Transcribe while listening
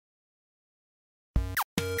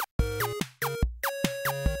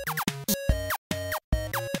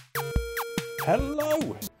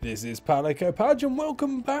Hello, this is Padge and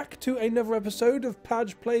welcome back to another episode of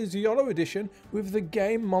Padge Plays YOLO Edition with the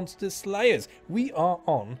game Monster Slayers. We are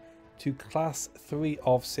on to class 3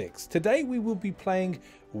 of 6. Today we will be playing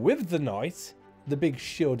with the knight, the big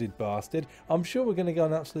shielded bastard. I'm sure we're going to go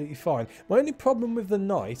on absolutely fine. My only problem with the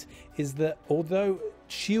knight is that although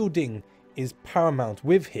shielding is paramount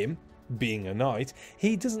with him, being a knight,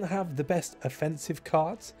 he doesn't have the best offensive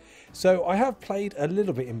cards. So I have played a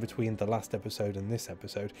little bit in between the last episode and this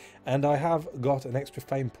episode, and I have got an extra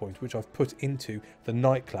fame point which I've put into the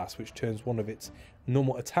knight class, which turns one of its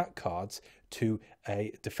normal attack cards to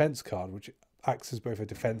a defense card, which acts as both a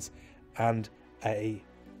defense and a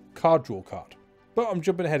card draw card. But I'm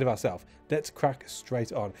jumping ahead of ourselves. Let's crack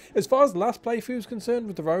straight on. As far as the last playthrough is concerned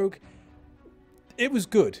with the rogue, it was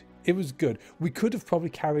good. It was good. We could have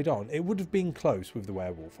probably carried on. It would have been close with the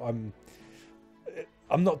werewolf. I'm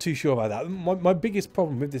not too sure about that. My biggest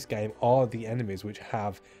problem with this game are the enemies which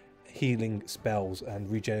have healing spells and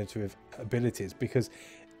regenerative abilities, because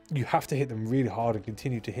you have to hit them really hard and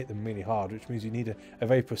continue to hit them really hard, which means you need a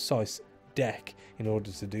very precise deck in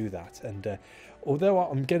order to do that. And although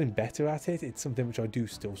I'm getting better at it, it's something which I do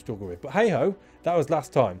still struggle with. But hey ho, that was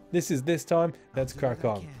last time. This is this time. Let's crack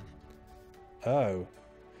on. Oh.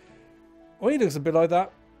 Well, he looks a bit like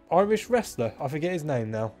that Irish wrestler. I forget his name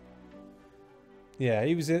now. Yeah,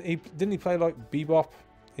 he was in. Didn't he play like Bebop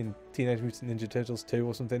in Teenage Mutant Ninja Turtles 2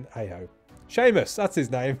 or something? Hey ho, Seamus, that's his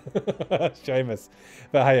name. Seamus.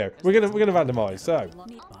 But hey ho, we're gonna randomise. So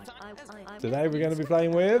today we're gonna be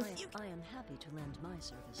playing with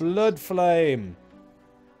Blood Flame.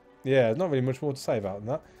 Yeah, not really much more to say about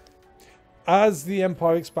that. As the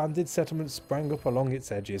empire expanded, settlements sprang up along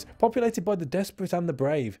its edges, populated by the desperate and the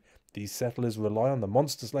brave. These settlers rely on the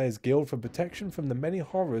Monster Slayers Guild for protection from the many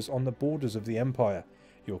horrors on the borders of the Empire.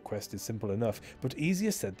 Your quest is simple enough, but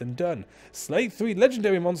easier said than done. Slay 3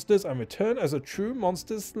 legendary monsters and return as a true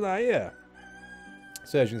Monster Slayer.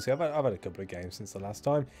 So as you can see, I've had a couple of games since the last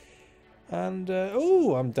time. And,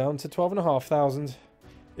 oh, I'm down to 12,500.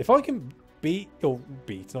 If I can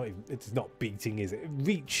it's not beating, is it?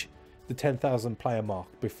 Reach the 10,000 player mark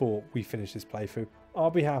before we finish this playthrough, I'll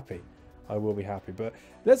be happy. I will be happy. But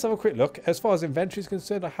let's have a quick look. As far as inventory is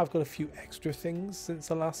concerned, I have got a few extra things since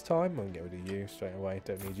the last time. I'm going to get rid of you straight away.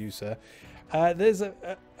 Don't need you, sir. There's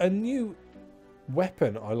a new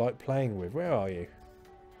weapon I like playing with. Where are you?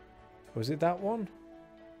 Was it that one?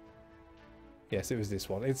 Yes, it was this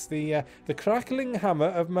one. It's the crackling hammer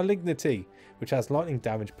of malignity, which has lightning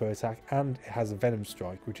damage per attack, and it has a venom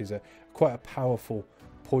strike, which is quite a powerful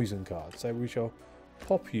poison card. So we shall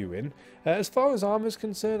pop you in. As far as armor is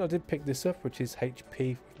concerned, I did pick this up, which is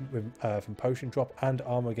HP from potion drop and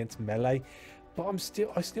armor against melee. But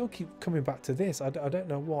I still keep coming back to this. I don't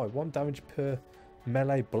know why. 1 damage per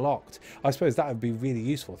melee blocked. I suppose that would be really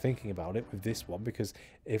useful thinking about it with this one, because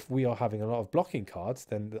if we are having a lot of blocking cards,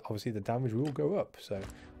 then obviously the damage will go up. So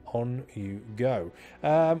on you go.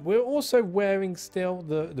 We're also wearing still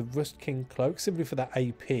the Rust King cloak, simply for that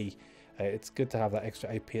AP. It's good to have that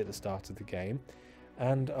extra AP at the start of the game.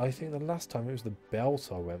 And I think the last time it was the belt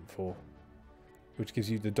I went for, which gives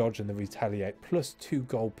you the dodge and the retaliate, plus 2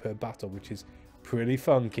 gold per battle, which is pretty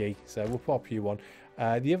funky. So we'll pop you on.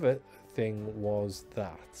 The other thing was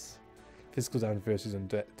that physical damage versus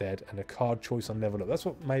undead and a card choice on level up. That's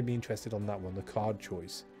what made me interested on that one, the card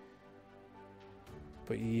choice.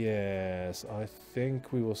 But yes, I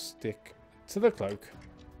think we will stick to the cloak.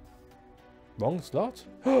 Wrong slot?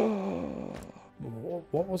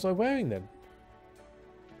 What was I wearing then?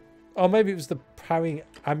 Oh, maybe it was the parrying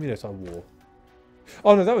amulet I wore.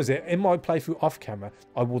 Oh no, that was it. In my playthrough off camera,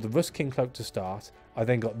 I wore the Rust King cloak to start. I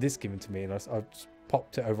then got this given to me, and I just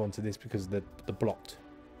popped it over onto this because of the blocked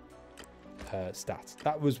stat.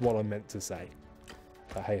 That was what I meant to say.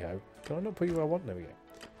 But hey ho, can I not put you where I want? There we go.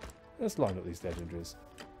 Let's line up these legendaries.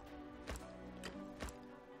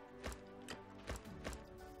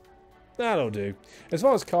 That'll do. As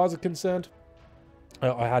far as cards are concerned,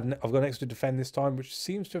 I've got an extra defend this time, which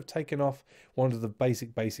seems to have taken off one of the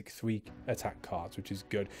basic 3 attack cards, which is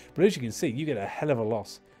good. But as you can see, you get a hell of a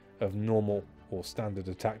loss of normal or standard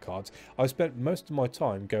attack cards. I spent most of my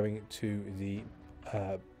time going to the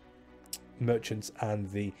merchants and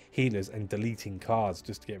the healers and deleting cards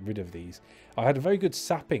just to get rid of these. I had a very good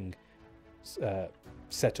sapping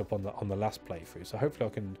setup on the last playthrough, so hopefully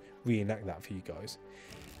I can reenact that for you guys.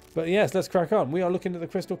 But yes, let's crack on. We are looking at the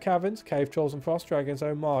Crystal Caverns, Cave Trolls and Frost Dragons,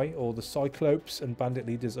 oh my, or the Cyclopes and Bandit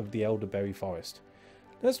Leaders of the Elderberry Forest.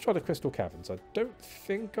 Let's try the Crystal Caverns. I don't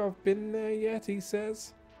think I've been there yet, he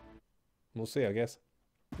says. We'll see, I guess.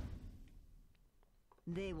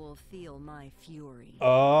 They will feel my fury.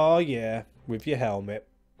 Oh, yeah. With your helmet.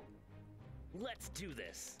 Let's do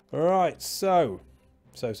this. Alright, so.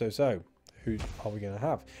 Who are we going to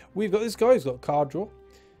have? We've got this guy who's got card draw.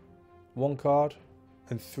 1 card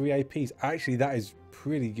and 3 APs. Actually, that is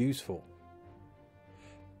pretty useful.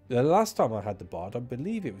 The last time I had the Bard, I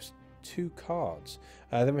believe it was 2 cards.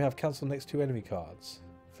 Then we have cancel next 2 enemy cards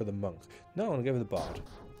for the monk. No, I want to go with the Bard.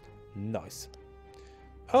 Nice.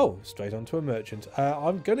 Oh, straight on to a merchant.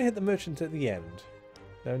 I'm going to hit the merchant at the end.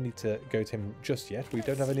 No need to go to him just yet. We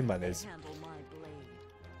don't have any monies.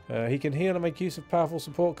 He can heal and make use of powerful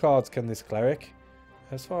support cards, can this cleric?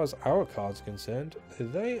 As far as our cards are concerned,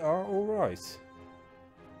 they are alright.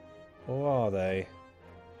 Or are they?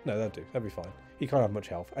 No, they'll do. They'll be fine. He can't have much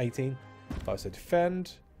health. 18. Like I said,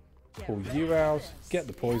 defend. Pull you out. Get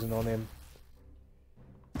the poison on him.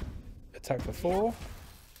 Attack for 4.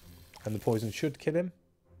 And the poison should kill him.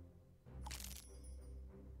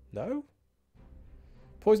 No?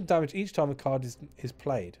 Poison damage each time a card is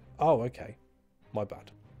played. Oh, okay. My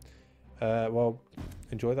bad. Well,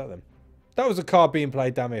 enjoy that then. That was a card being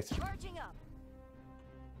played, damn it.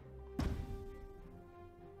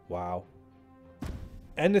 Wow.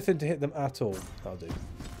 Anything to hit them at all. That'll do.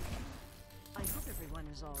 I hope everyone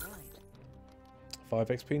is all right. 5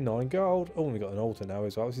 XP, 9 gold. Oh, and we got an altar now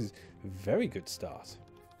as well. This is a very good start.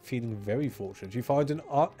 Feeling very fortunate. You find an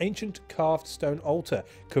ancient carved stone altar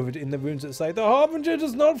covered in the runes that say, "The Harbinger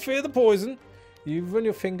does not fear the poison." You run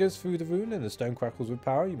your fingers through the rune and the stone crackles with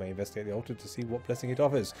power. You may investigate the altar to see what blessing it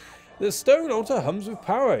offers. The stone altar hums with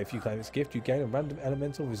power. If you claim its gift, you gain a random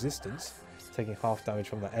elemental resistance, taking half damage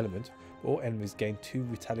from that element. All enemies gain 2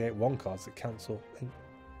 retaliate 1 cards that cancel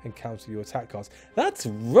and counter your attack cards. That's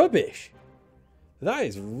rubbish. That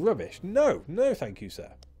is rubbish. No, no thank you,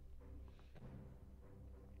 sir.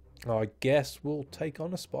 I guess we'll take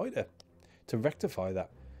on a spider to rectify that.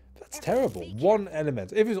 That's terrible. 1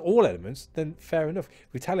 element. If it's all elements, then fair enough.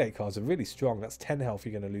 Retaliate cards are really strong. That's 10 health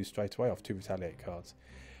you're going to lose straight away off 2 retaliate cards.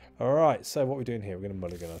 Alright, so what are we doing here? We're going to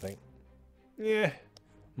mulligan, I think. Yeah,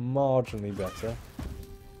 marginally better.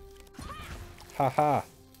 Haha.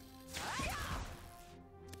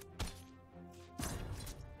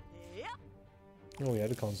 Oh, yeah,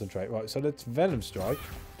 to concentrate. Right, so let's Venom Strike.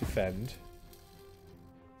 Defend.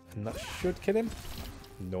 And that should kill him.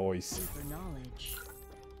 Nice. Deeper knowledge,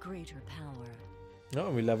 greater power. Oh,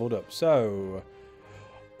 and we leveled up. So,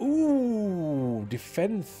 ooh,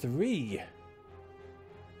 defend 3.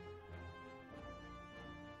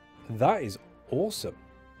 That is awesome.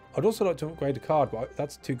 I'd also like to upgrade a card, but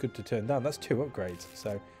that's too good to turn down. That's 2 upgrades.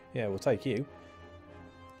 So, yeah, we'll take you.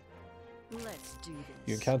 Let's do this.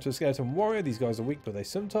 You encounter a skeleton warrior. These guys are weak, but they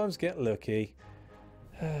sometimes get lucky.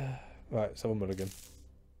 Right, so a mulligan.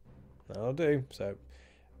 That'll do. So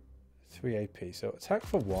 3 AP. So attack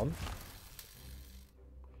for 1.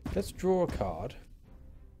 Let's draw a card.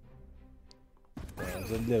 That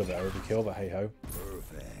was a little bit overkill, but hey ho.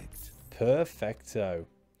 Perfect. Perfecto.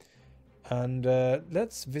 And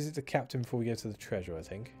let's visit the captain before we go to the treasure, I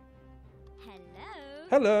think. Hello.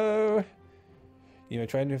 Hello! You may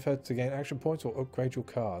train with her to gain action points or upgrade your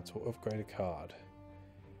cards or upgrade a card.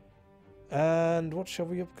 And what shall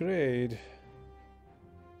we upgrade?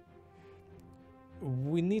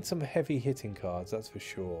 We need some heavy hitting cards, that's for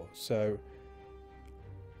sure. So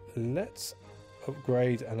let's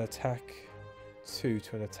upgrade an attack 2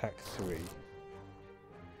 to an attack 3.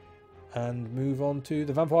 And move on to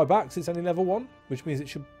the vampire backs. It's only level 1, which means it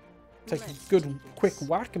should take a good quick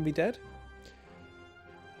whack and be dead.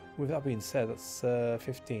 With that being said, that's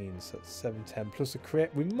 15, so that's 7, 10 plus a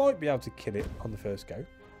crit. We might be able to kill it on the first go.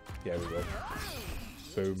 Yeah, we will.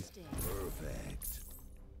 Boom. Perfect.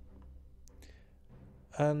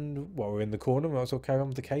 And while we're in the corner, we might as well carry on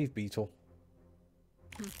with the cave beetle.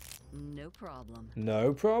 No problem.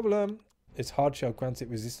 No problem. Its hard shell grants it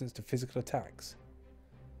resistance to physical attacks.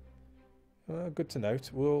 Good to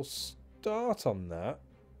note. We'll start on that.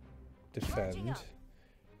 Defend.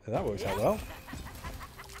 And that works out well.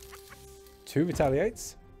 2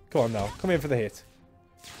 retaliates. Come on now. Come in for the hit.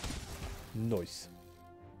 Nice.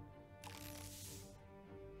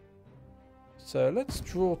 So let's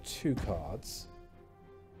draw 2 cards.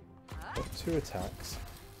 Got 2 attacks.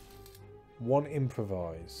 1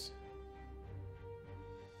 improvise.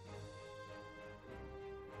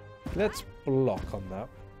 Let's block on that.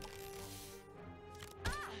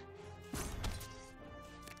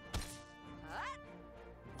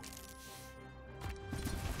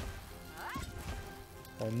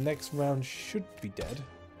 Our next round should be dead.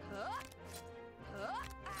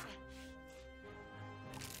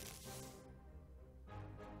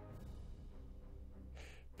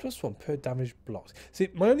 +1 per damage blocked. See,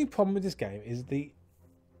 my only problem with this game is the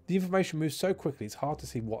information moves so quickly, it's hard to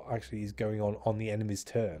see what actually is going on the enemy's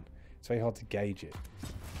turn. It's very hard to gauge it.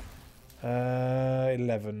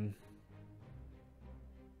 11.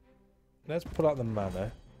 Let's pull out the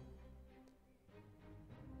mana.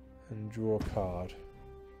 And draw a card.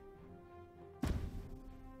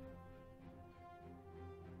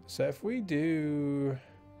 So if we do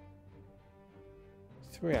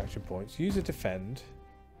 3 action points, use a defend,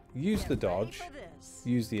 use the dodge,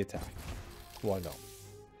 use the attack. Why not?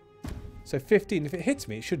 So 15, if it hits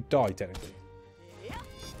me, it should die technically.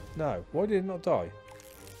 No, why did it not die?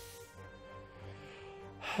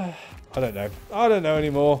 I don't know. I don't know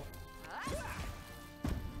anymore.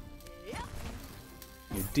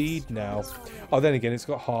 You deed now. Oh, then again, it's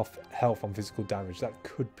got half health on physical damage. That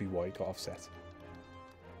could be why it got offset.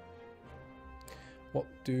 What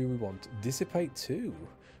do we want? Dissipate 2.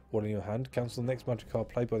 One in your hand. Cancel the next magic card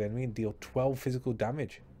played by the enemy and deal 12 physical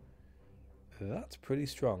damage. That's pretty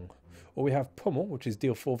strong. Or we have Pummel, which is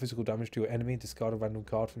deal 4 physical damage to your enemy and discard a random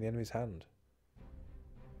card from the enemy's hand.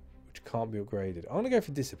 Which can't be upgraded. I'm going to go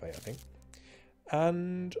for Dissipate, I think.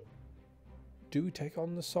 And do we take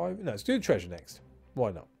on the Siren? No, let's do the treasure next.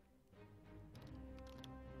 Why not?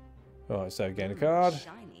 Alright, so gain a card.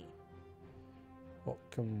 Shiny. What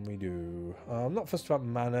can we do? I'm not fussed about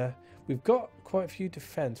mana. We've got quite a few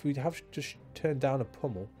defense. We'd have just turned down a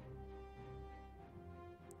Pummel.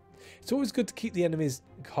 It's always good to keep the enemy's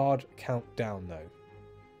card count down, though.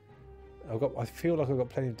 I feel like I've got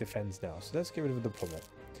plenty of defense now, so let's get rid of the Pummel.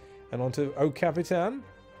 And on to O Capitan.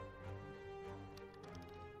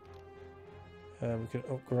 We can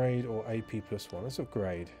upgrade or AP +1. Let's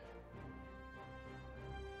upgrade.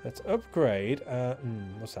 Let's upgrade.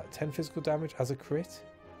 What's that? 10 physical damage as a crit.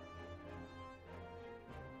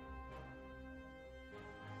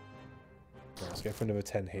 Let's go for another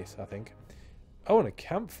 10 hit, I think. Oh, and a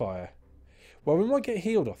campfire. Well, we might get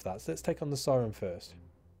healed off that, so let's take on the Siren first.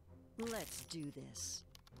 Let's do this.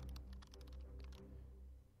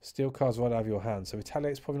 Steal cards right out of your hand, so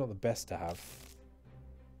Retaliate's probably not the best to have.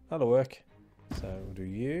 That'll work. So we'll do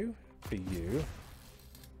you for you.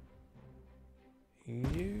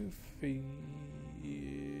 You for you.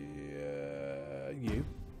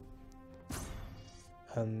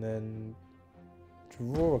 And then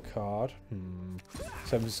draw a card.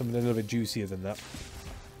 Something a little bit juicier than that.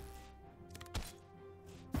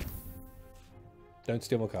 Don't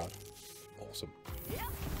steal my card. Awesome.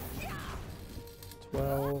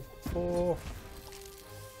 12, 4.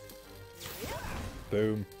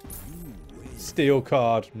 Boom. Steal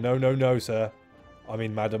card. No, no, no, sir. I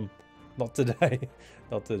mean, madam. Not today.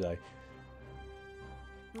 Not today.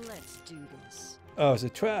 Let's do this. Oh, it's a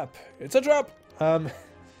trap. It's a trap.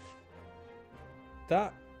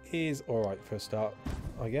 That is alright for a start,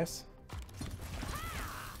 I guess.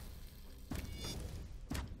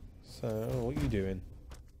 So, what are you doing?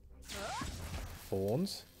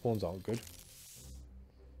 Fawns. Fawns aren't good.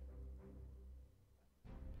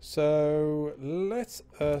 So, let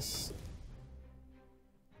us...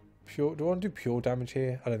 Do I want to do pure damage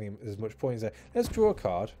here? I don't think there's much point, is there? Let's draw a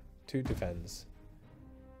card. 2 defends.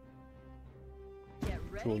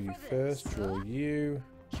 Draw you first. Draw you.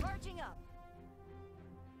 Charging up.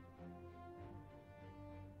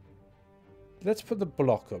 Let's put the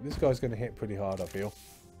block up. This guy's going to hit pretty hard, I feel.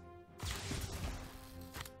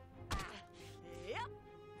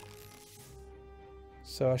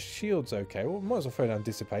 So our shield's okay. Well, we might as well throw down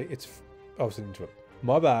Dissipate. It's... Oh, it's an interrupt.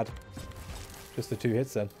 My bad. Just the 2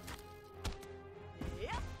 hits then.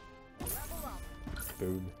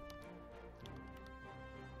 Boom.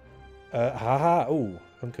 Haha. Oh,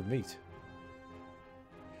 hunk of meat.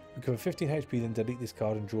 Recover 15 HP, then delete this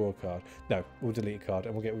card and draw a card. No, we'll delete a card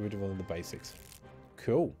and we'll get rid of one of the basics.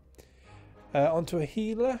 Cool. Onto a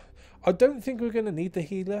healer. I don't think we're going to need the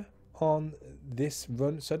healer on this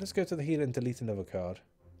run, so let's go to the healer and delete another card.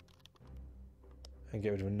 And get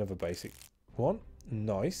rid of another basic one.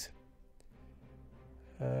 Nice.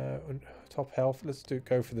 Top health. Let's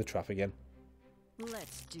go for the trap again.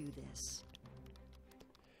 Let's do this.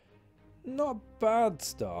 Not a bad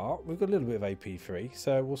start. We've got a little bit of AP free,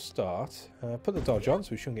 so we'll start. Put the dodge on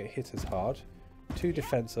so we shouldn't get hit as hard. 2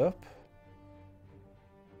 defense up.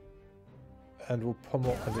 And we'll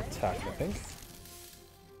pummel and attack, I think.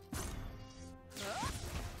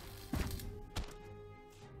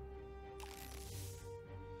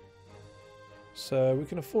 So we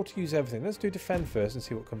can afford to use everything. Let's do defend first and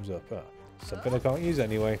see what comes up. Something I can't use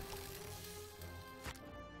anyway.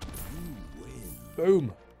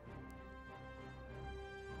 Boom.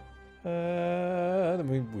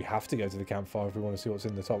 Then we have to go to the campfire if we want to see what's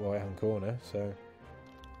in the top right hand corner. So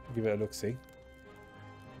Give it a look-see.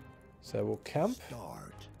 So we'll camp.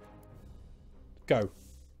 Start. Go.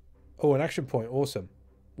 Oh, an action point. Awesome.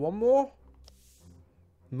 One more.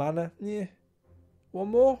 Mana. Yeah. One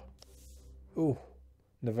more. Ooh.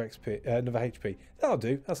 Another XP. Another HP. That'll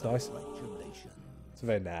do. That's nice. It's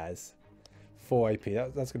very nice. 4 AP.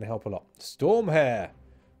 That's going to help a lot. Storm Hair.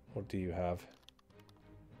 What do you have?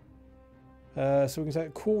 So we can say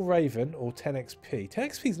Cool Raven or 10 XP. 10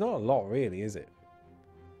 XP is not a lot, really, is it?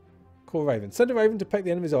 Cool Raven. Send a Raven to peck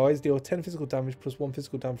the enemy's eyes. Deal 10 physical damage plus 1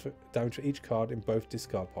 physical damage for each card in both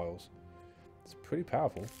discard piles. It's pretty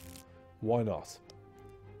powerful. Why not?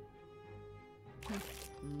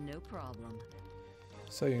 No problem.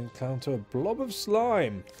 So you encounter a blob of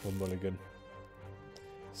slime or mulligan.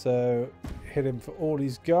 So hit him for all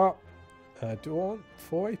he's got. Do I want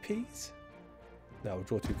 4 APs? No, we'll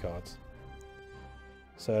draw 2 cards.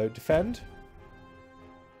 So defend.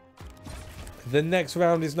 The next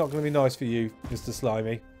round is not going to be nice for you, Mr.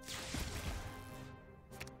 Slimy.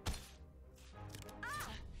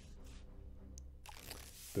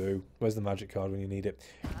 Boo. Where's the magic card when you need it?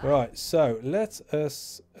 Right, so let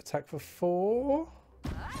us attack for 4.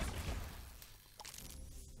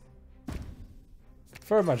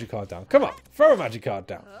 Throw a magic card down. Come on, throw a magic card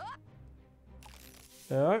down.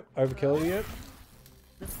 Alright, overkill again.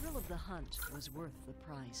 The thrill of the hunt was worth the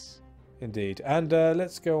price. Indeed. And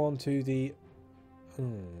let's go on to the...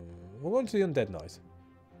 we'll go on to the Undead Knight.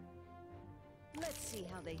 Let's see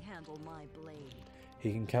how they handle my blade.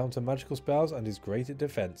 He can counter magical spells and is great at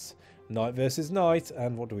defense. Knight versus knight,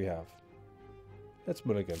 and what do we have? Let's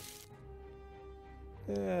mulligan.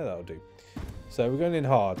 Yeah, that'll do. So we're going in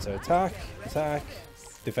hard. So attack, attack,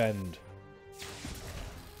 defend.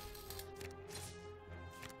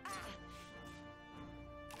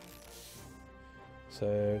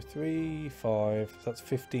 So 3, 5, that's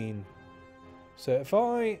 15. So if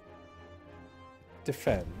I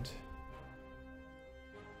defend,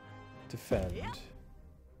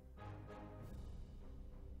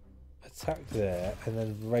 attack there, and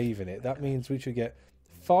then raven it, that means we should get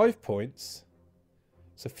 5 points.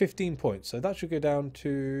 So 15 points. So that should go down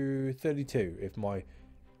to 32 if my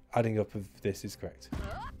adding up of this is correct.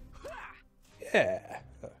 Yeah.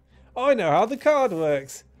 I know how the card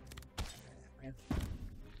works.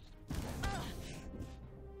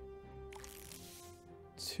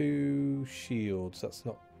 Two shields. That's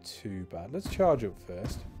not too bad. Let's charge up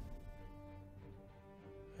first.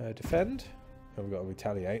 Defend. And we've got to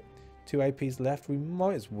retaliate. 2 APs left. We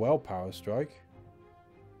might as well power strike.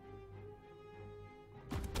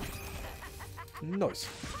 Nice.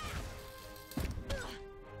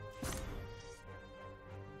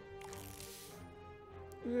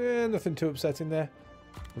 Yeah, nothing too upsetting there.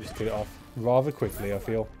 We'll just get it off rather quickly, I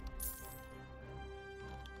feel.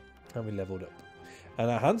 And we leveled up. And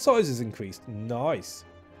our hand size is increased. Nice.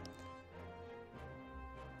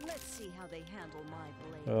 Let's see how they handle my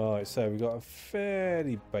blade. Alright, so we've got a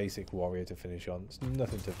fairly basic warrior to finish on. It's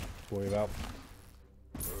nothing to worry about.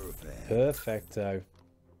 Perfect. Perfecto.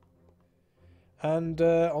 And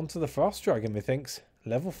onto the Frost Dragon, methinks.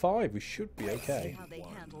 Level 5, we should be okay.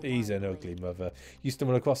 He's an ugly mother. You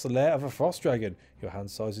stumble across the lair of a Frost Dragon. Your hand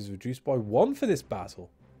size is reduced by 1 for this battle.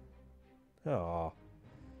 Ah.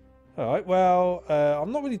 Alright, well,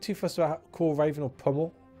 I'm not really too fussed about Core Raven or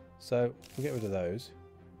Pummel. So, we'll get rid of those.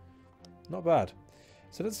 Not bad.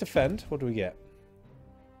 So let's defend. What do we get?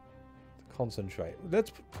 Concentrate. Let's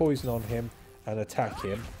put poison on him and attack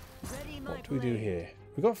him. What do we do here?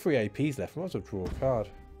 We've got 3 APs left. We might as well draw a card.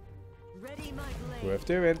 Ready my blade. Worth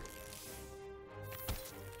doing.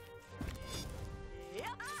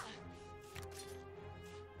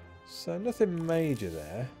 So nothing major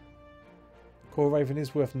there. Core Raven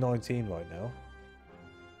is worth 19 right now.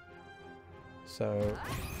 So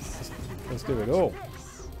let's do it all.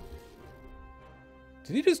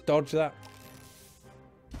 Did he just dodge that?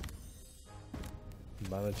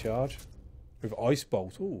 Mana charge with Ice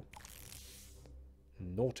Bolt. Ooh.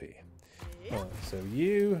 Naughty. Right, so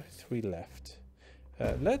you, 3 left.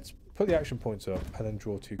 Let's put the action points up and then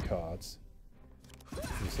draw 2 cards.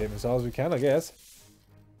 Save them as hard as we can, I guess.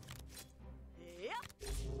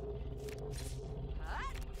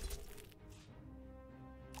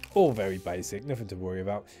 All very basic, nothing to worry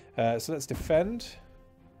about. So let's defend.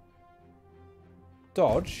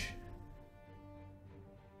 Dodge.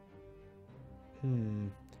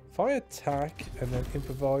 If I attack and then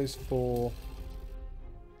improvise for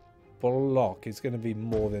block, it's going to be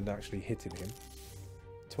more than actually hitting him.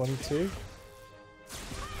 22.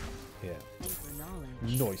 Yeah.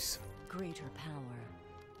 Nice. Greater power.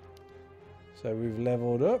 So we've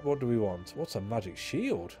leveled up. What do we want? What's a magic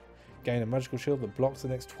shield? Gain a magical shield that blocks the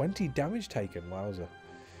next 20 damage taken. Wowza.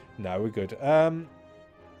 No, we're good.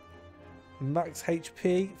 Max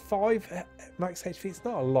HP. 5 max HP. It's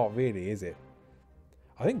not a lot, really, is it?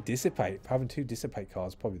 I think Dissipate. Having 2 Dissipate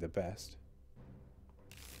cards is probably the best.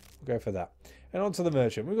 We'll go for that. And on to the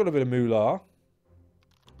merchant. We've got a bit of moolah.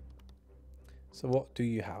 So what do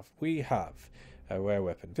you have? We have a rare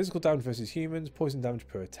weapon. Physical damage versus humans. Poison damage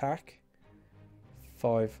per attack.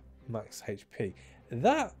 5 max HP.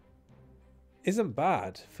 That isn't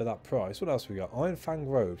bad for that price. What else we got? Iron Fang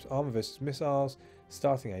robes. Armor versus missiles.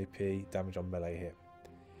 Starting AP. Damage on melee hit.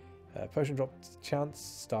 Potion drop chance.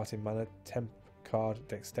 Starting mana. Temp card.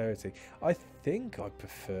 Dexterity. I think I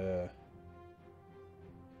prefer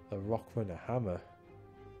the Rock Runner hammer.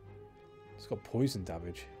 It's got poison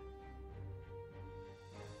damage.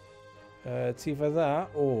 It's either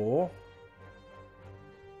that or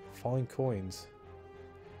find coins.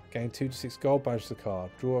 Gain 2 to 6 gold, banish the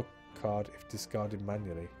card. Draw a card if discarded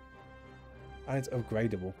manually. And it's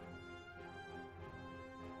upgradable.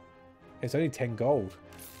 It's only 10 gold.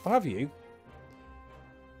 I'll have you.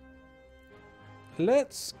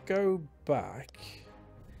 Let's go back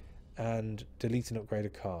and delete and upgrade a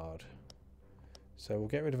card. So we'll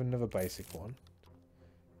get rid of another basic one.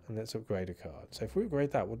 And let's upgrade a card. So if we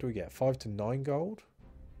upgrade that, what do we get? 5 to 9 gold.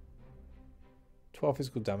 12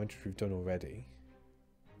 physical damage, which we've done already.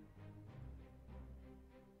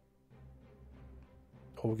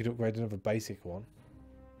 Or we could upgrade another basic one.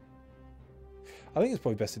 I think it's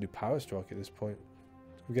probably best to do Power Strike at this point.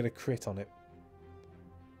 We get a crit on it.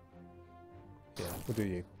 Yeah, we'll do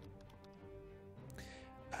you.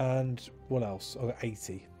 And what else? I got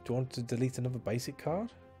 80. Do you want to delete another basic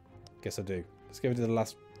card? Guess I do. Let's go to the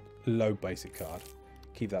last low basic card.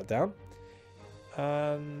 Keep that down.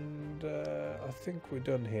 And I think we're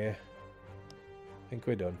done here. I think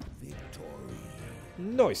we're done. Victory.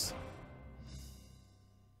 Nice.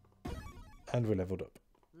 And we're leveled up.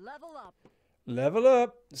 Level up. Level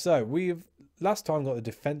up. So we've last time got the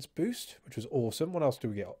defense boost, which was awesome. What else do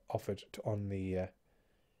we get offered on the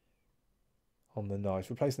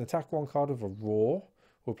knife? Replace an attack 1 card with a roar.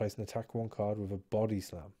 Or replace an attack 1 card with a body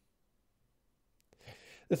slam.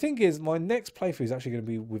 The thing is, my next playthrough is actually going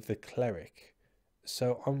to be with the cleric.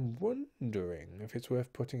 So I'm wondering if it's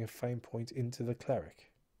worth putting a fame point into the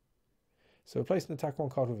cleric. So replace an attack 1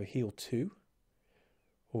 card with a heal 2.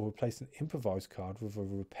 Or replace an improvised card with a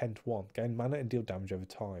repent 1. Gain mana and deal damage over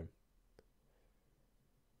time.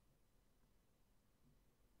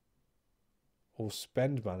 Or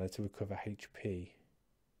spend mana to recover HP.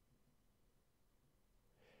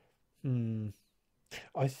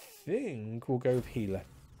 I think we'll go with healer.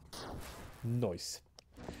 Nice.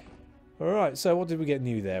 Alright, so what did we get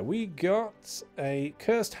new there? We got a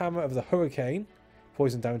Cursed Hammer of the Hurricane.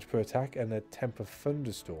 Poison damage per attack and a Temper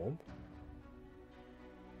Thunderstorm.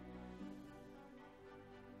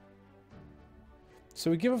 So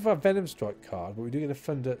we give up our Venom Strike card, but we do get a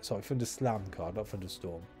Thunder Slam card, not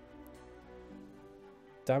Thunderstorm.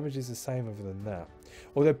 Damage is the same other than that.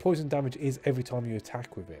 Although poison damage is every time you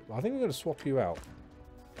attack with it. I think we're going to swap you out.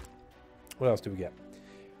 What else do we get?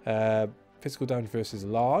 Physical damage versus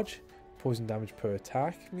large. Poison damage per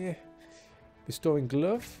attack. Yeah. Restoring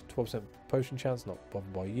Glove. 12% potion chance, not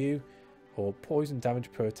bothered by you. Or poison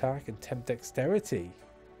damage per attack and temp dexterity.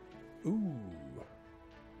 Ooh.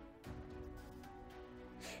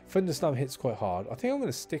 Thunderslam hits quite hard. I think I'm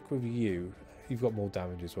going to stick with you. You've got more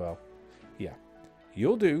damage as well. Yeah.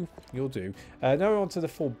 You'll do. You'll do. Now we're on to the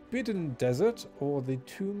Forbidden Desert or the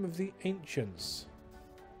Tomb of the Ancients.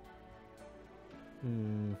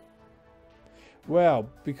 Well,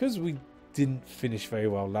 because we didn't finish very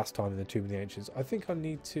well last time in the Tomb of the Ancients, I think I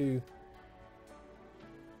need to...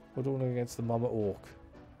 What do I want against the Mama Orc?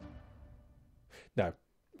 No.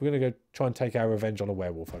 We're going to go try and take our revenge on a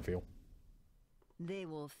werewolf, I feel. They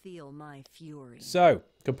will feel my fury. So,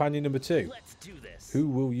 companion number 2. Let's do this. Who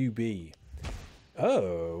will you be?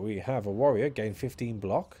 Oh, we have a warrior, gain 15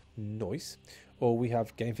 block. Nice. Or we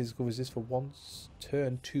have gain physical resist for 1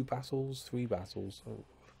 turn, 2 battles, 3 battles. Oh.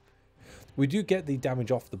 We do get the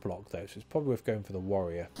damage off the block though, so it's probably worth going for the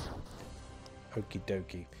warrior. Okie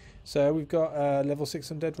dokie. So we've got level 6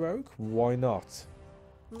 undead rogue. Why not?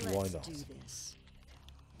 Why not? Do this.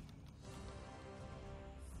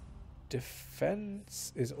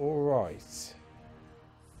 Defense is alright.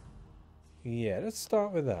 Yeah, let's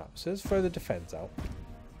start with that. So let's throw the defense out.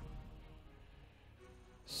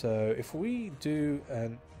 So if we do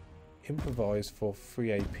an improvise for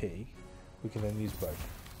 3 AP, we can then use both.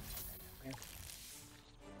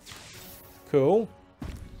 Cool.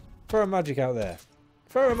 Throw a magic out there.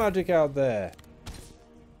 Throw a magic out there.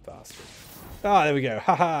 Bastard. Ah, there we go.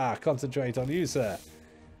 Haha, concentrate on you, sir.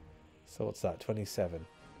 So what's that? 27.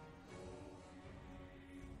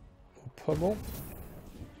 Pummel.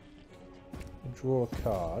 Draw a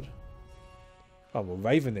card. Oh, we'll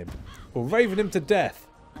Raven him. We'll Raven him to death.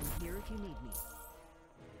 I'm here if you need me.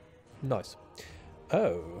 Nice.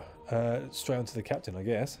 Oh, straight on to the captain, I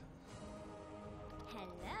guess.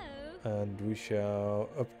 Hello. And we shall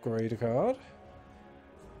upgrade a card.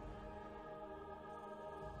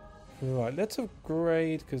 Right, let's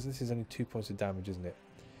upgrade, because this is only 2 points of damage, isn't it?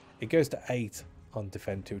 It goes to 8 on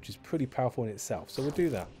defend 2, which is pretty powerful in itself. So we'll do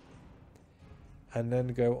that. And then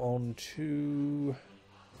go on to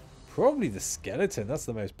probably the skeleton. That's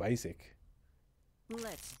the most basic.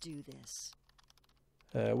 Let's do this.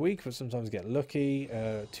 Weak, but sometimes get lucky.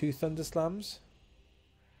 2 thunder slams.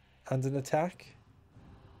 And an attack.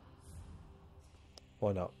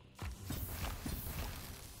 Why not?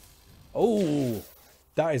 Oh,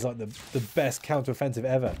 that is like the best counter-offensive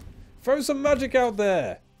ever. Throw some magic out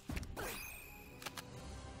there.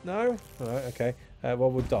 No? Alright, okay.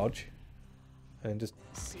 Well, we'll dodge. And just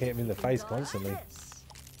hit him in the face constantly.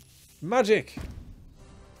 Magic!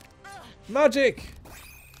 Magic!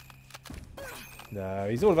 No,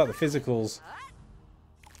 he's all about the physicals.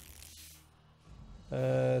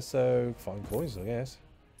 So, fine coins, I guess.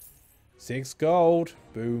 6 gold.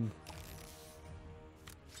 Boom.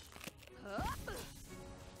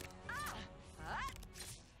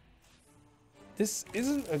 This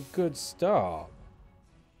isn't a good start.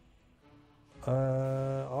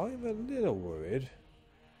 I'm a little worried.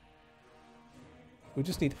 We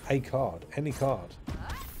just need a card. Any card.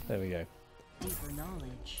 There we go. Deeper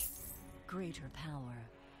knowledge, greater power.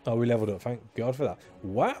 Oh, we leveled up. Thank God for that.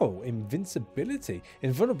 Wow. Invincibility.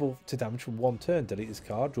 Invulnerable to damage for 1 turn. Delete this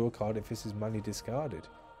card. Draw a card if this is manually discarded.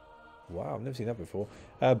 Wow, I've never seen that before.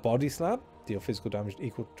 Body Slam. Deal physical damage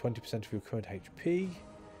equal to 20% of your current HP.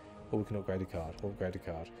 Or we can upgrade a card. Upgrade a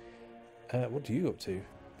card. What do you up to?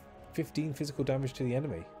 15 physical damage to the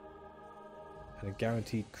enemy. And a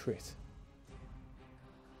guaranteed crit.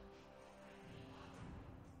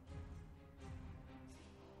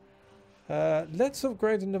 Let's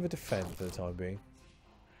upgrade another defend for the time being.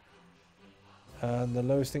 And the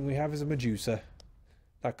lowest thing we have is a Medusa.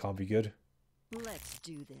 That can't be good. Let's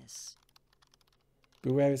do this.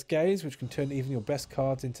 Beware its gaze, which can turn even your best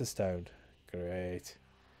cards into stone. Great.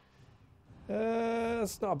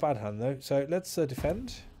 That's not a bad hand though. So let's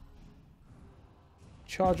defend.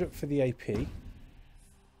 Charge up for the AP.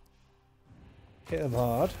 Hit them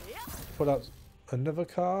hard. Put out another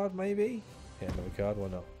card maybe? Yeah, another card, why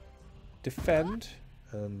not? Defend.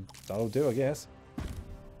 And that'll do, I guess.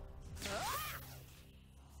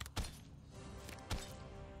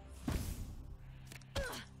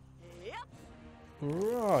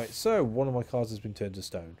 Right, so one of my cards has been turned to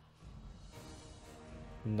stone.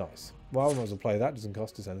 Nice. Well, we might as well play that. Doesn't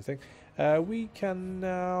cost us anything. We can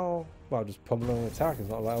now... Well, just pummel on an attack. There's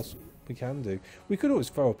not what else we can do. We could always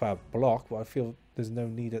throw up our block, but I feel there's no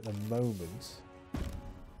need at the moment.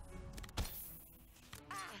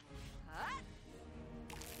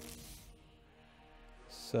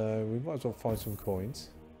 So we might as well find some coins.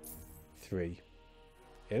 3.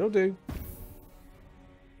 It'll do.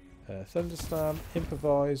 Thunder Slam,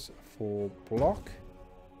 Improvise for block,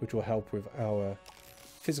 which will help with our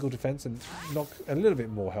physical defense and knock a little bit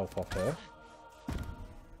more health off her.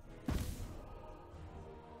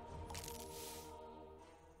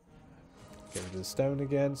 Get rid of the stone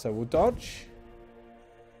again, so we'll dodge.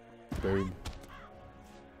 Boom.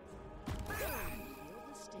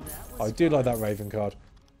 I do like that Raven card.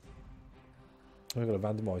 We've got a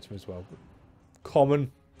random item as well. Common.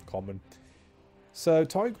 Common. So,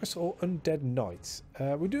 Tigress or Undead Knights.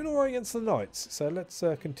 We're doing alright against the Knights, so let's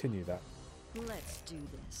continue that. Let's do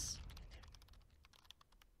this.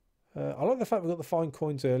 I like the fact we've got the fine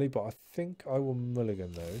coins early, but I think I will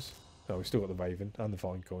mulligan those. Oh, we've still got the Raven and the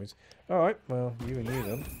fine coins. Alright, well, you and you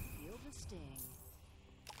then. Feel the sting.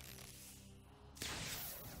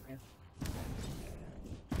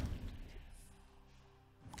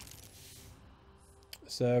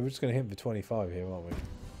 So, we're just going to hit him for 25 here, aren't we?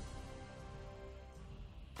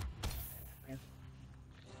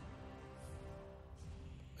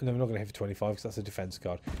 No, we're not going to hit for 25 because that's a defense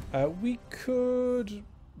card. We could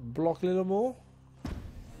block a little more.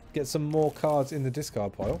 Get some more cards in the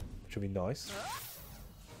discard pile, which would be nice.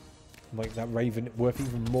 Make that Raven worth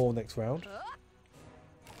even more next round.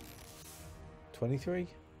 23.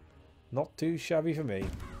 Not too shabby for me.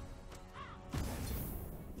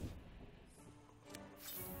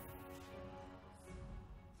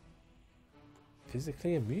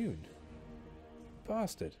 Physically immune.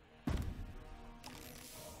 Bastard.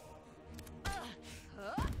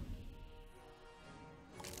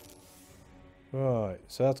 Right,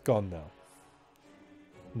 so that's gone now.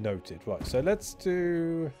 Noted. Right, so let's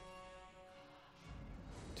do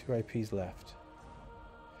 2 APs left.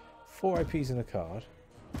 4 APs in a card.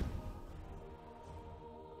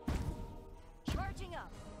 Charging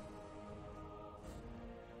up.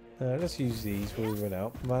 Let's use these before we run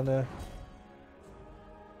out. Mana.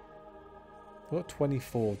 We've got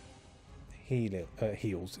 24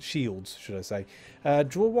 shields, should I say.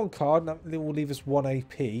 Draw 1 card, and that will leave us 1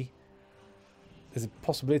 AP. There's a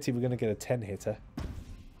possibility we're going to get a 10 hitter.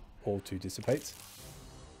 All 2 dissipates.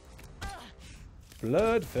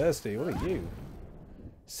 Bloodthirsty, what are you?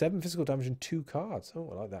 7 physical damage and 2 cards. Oh,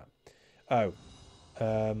 I like that. Oh.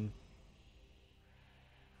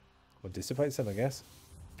 Well, dissipates then, I guess.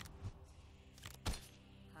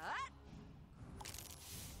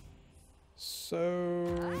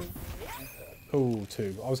 So... Oh,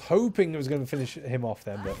 2. I was hoping it was going to finish him off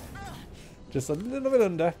then, but just a little bit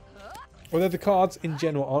under. Although the cards in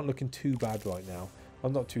general aren't looking too bad right now.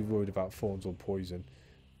 I'm not too worried about thorns or poison.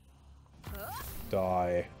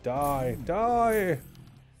 Die. Die. Die!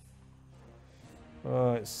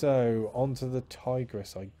 Alright, so onto the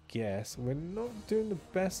Tigress, I guess. We're not doing the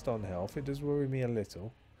best on health. It does worry me a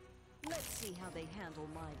little. Let's see how they handle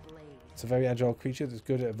my blade. It's a very agile creature that's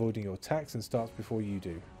good at avoiding your attacks and starts before you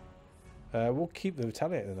do. We'll keep the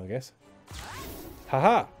Retaliator then, I guess.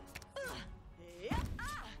 Haha!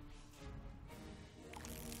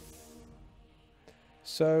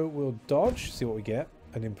 So we'll dodge, see what we get,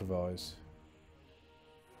 and improvise.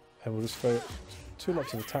 And we'll just throw 2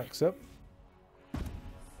 lots of attacks up.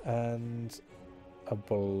 And a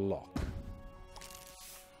block.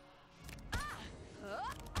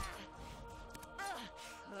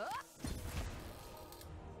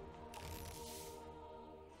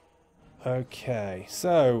 Okay,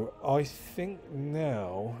 so I think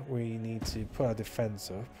now we need to put our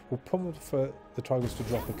defense up. We'll pummel for the Tigers to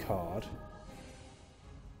drop a card.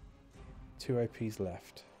 2 APs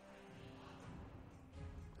left.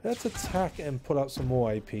 Let's attack and pull out some more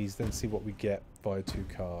APs, then see what we get via 2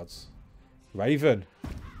 cards. Raven.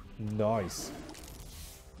 Nice.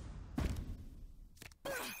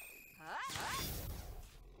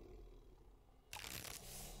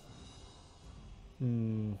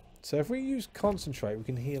 So if we use Concentrate, we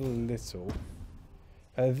can heal a little.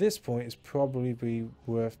 At this point, it's probably be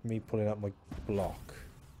worth me pulling out my block.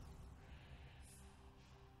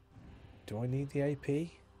 Do I need the AP?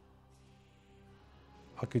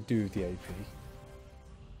 I could do the AP.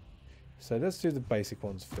 So let's do the basic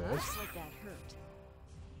ones first. Like that hurt.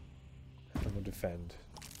 And we'll defend.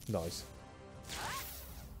 Nice.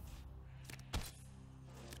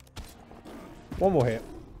 1 more hit.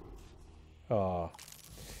 Ah.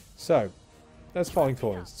 So, let's find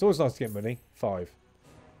coins. It's always nice to get money. 5.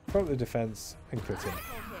 Throw up the defense and crit him.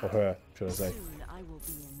 Or her, should I say. Soon I will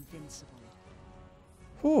be invincible.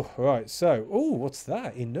 Whew, right, so, oh, what's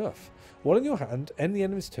that? Enough. While in your hand, end the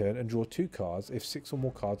enemy's turn and draw 2 cards if 6 or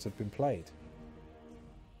more cards have been played.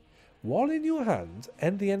 While in your hand,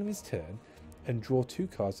 end the enemy's turn and draw 2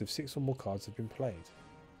 cards if 6 or more cards have been played.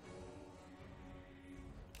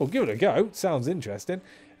 Well, give it a go. Sounds interesting.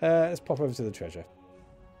 Let's pop over to the treasure.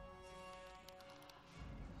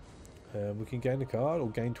 We can gain a card or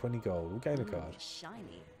gain 20 gold. We'll gain a card.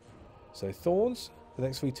 Shiny. So, Thorns. The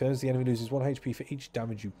next 3 turns, the enemy loses 1 HP for each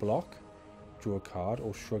damage you block. Draw a card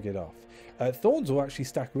or shrug it off. Thorns will actually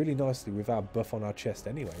stack really nicely with our buff on our chest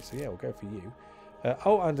anyway. So yeah, we'll go for you.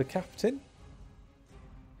 Oh, and a captain.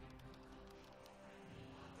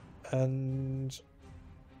 And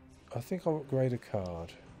I think I'll upgrade a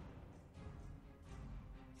card.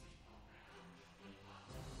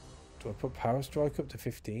 Do I put Power Strike up to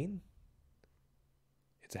 15?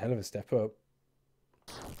 It's a hell of a step up.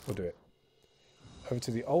 We'll do it. Over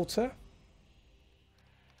to the altar.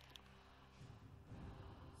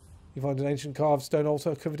 You find an ancient carved stone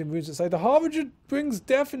altar covered in runes that say, "The Harbinger brings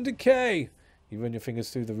death and decay." You run your fingers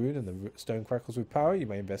through the rune and the stone crackles with power. You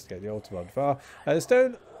may investigate the altar by far. The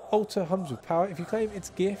stone altar hums with power. If you claim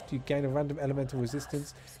its gift, you gain a random elemental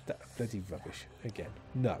resistance. That bloody rubbish. Again,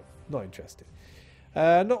 no, not interested.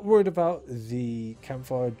 Not worried about the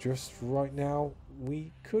campfire just right now.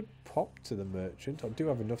 We could pop to the merchant. I do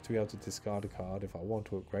have enough to be able to discard a card if I want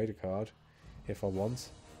to upgrade a card. If I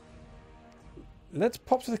want. Let's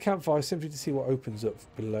pop to the campfire simply to see what opens up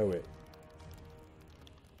below it.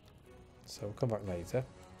 So we'll come back later.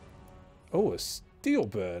 Oh, a steel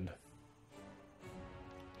burn.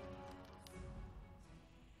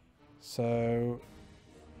 So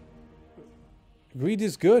greed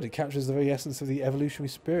is good. It captures the very essence of the evolutionary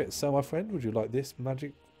spirit. So, my friend, would you like this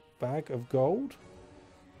magic bag of gold?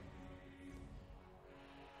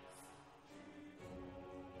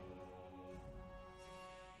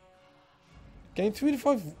 Gain 3 to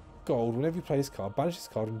 5 gold whenever you play this card. Banish this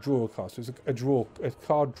card and draw a card. So it's a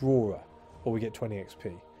card drawer. Or we get 20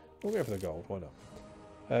 XP. We'll go for the gold. Why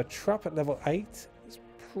not? Trap at level 8 is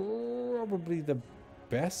probably the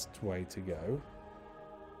best way to go.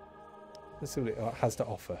 Let's see what it has to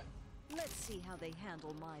offer. Let's see how they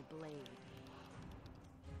handle my blade.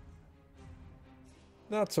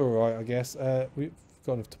 That's alright, I guess. We've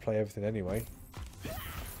got enough to play everything anyway.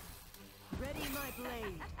 Ready my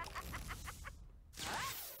blade.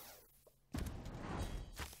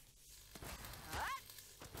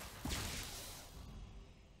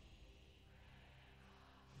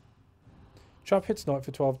 Trap hits knight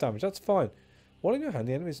for 12 damage. That's fine. While in your hand,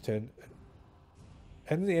 the enemy's turn.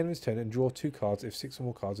 End the enemy's turn and draw 2 cards if 6 or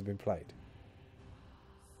more cards have been played.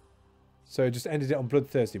 So it just ended it on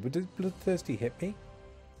Bloodthirsty. But did Bloodthirsty hit me?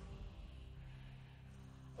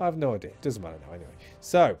 I have no idea. Doesn't matter now anyway.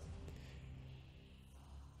 So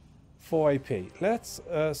 4 AP. Let's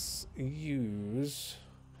us use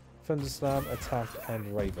Thunderslam, Attack,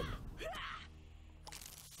 and Raven.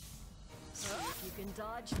 See if you can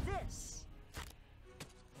dodge this.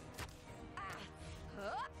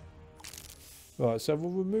 Right, so we'll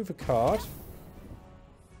remove a card.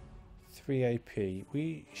 3 AP.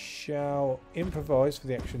 We shall improvise for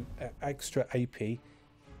the extra AP.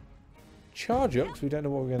 Charge up, because we don't know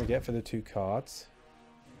what we're going to get for the 2 cards.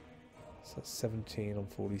 So that's 17 on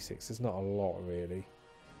 46. There's not a lot, really.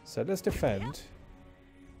 So let's defend.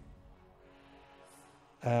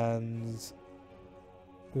 And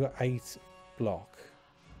we've got 8 block.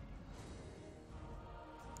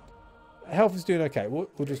 Health is doing okay. We'll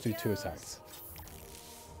just do 2 attacks.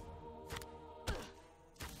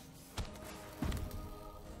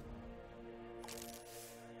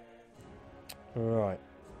 Right.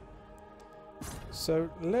 So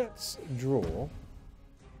let's draw.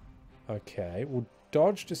 Okay, we'll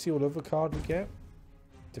dodge to see what other card we get.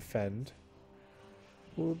 Defend.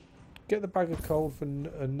 We'll get the bag of cold for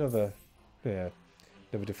another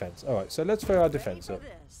defense. All right, so let's throw our defense up.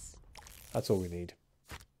 That's all we need.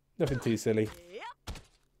 Nothing too silly.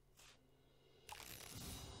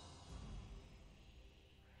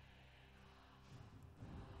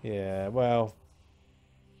 Yeah, well,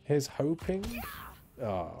 here's hoping.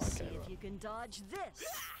 Oh, okay. See if you can dodge this.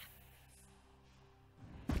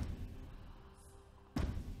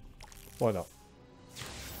 Why not?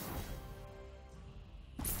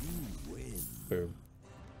 You win. Boom.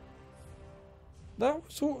 That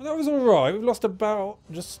was alright. We've lost about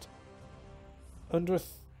just under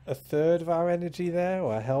a third of our energy there,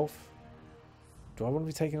 or our health. Do I want to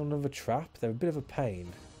be taking on another trap? They're a bit of a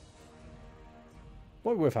pain.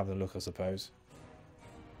 Might be worth having a look, I suppose.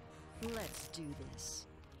 Let's do this.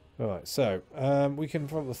 Alright, so we can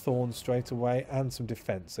throw up the thorns straight away and some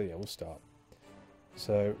defense. So yeah, we'll start.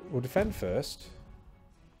 So we'll defend first,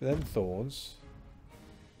 then thorns.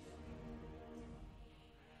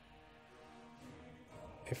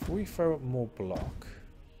 If we throw up more block,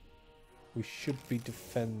 we should be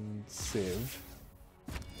defensive.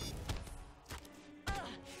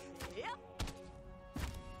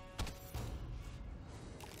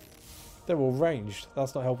 They're all ranged.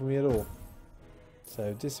 That's not helping me at all.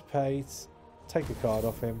 So dissipate, take a card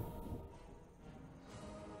off him,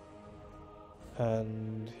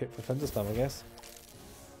 and hit for Thunderstorm, I guess.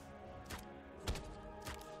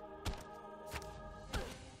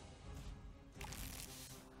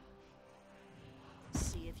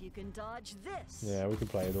 See if you can dodge this. Yeah, we can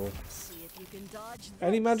play it all. See if you can dodge this.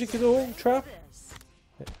 Any magic at all? Ready for Trap? this.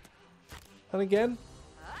 And again,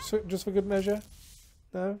 just for good measure.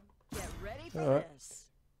 No. Get ready for All right. this.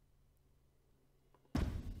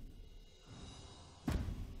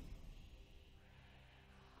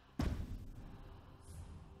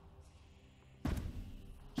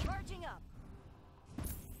 Charging up.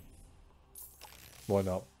 Why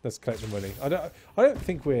not? Let's collect the money. I don't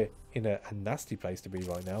think we're in a nasty place to be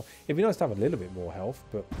right now. It'd be nice to have a little bit more health,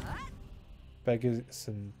 but beggars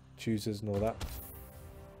and choosers and all that.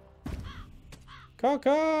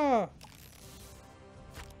 Kaka!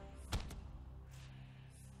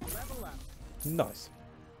 Level up. Nice.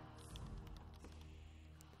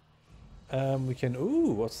 We can...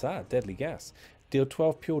 Ooh, what's that? Deadly gas. Deal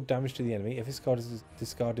 12 pure damage to the enemy. If this card is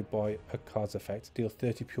discarded by a card's effect, deal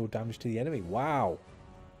 30 pure damage to the enemy. Wow.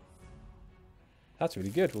 That's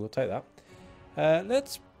really good. We'll take that.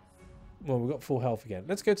 Let's... Well, we've got full health again.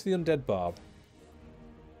 Let's go to the Undead Barb.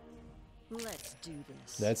 Let's do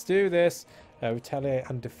this. Let's do this. Retaliate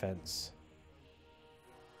and defense.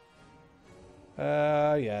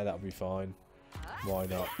 Yeah, that'll be fine. Why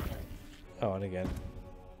not? Oh, and again.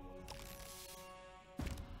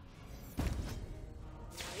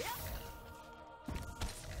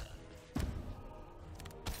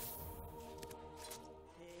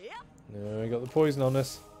 poison on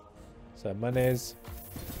us. So monies,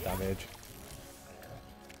 damage.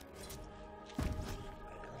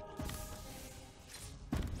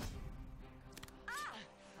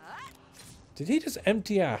 Did he just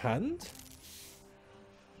empty our hand?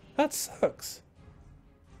 That sucks.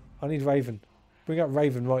 I need Raven. Bring out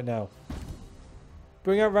Raven right now.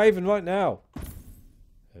 Bring out Raven right now.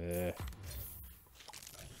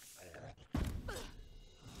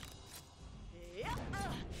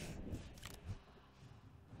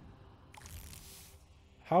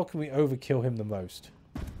 How can we overkill him the most?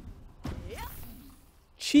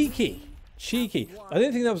 Cheeky. Cheeky. I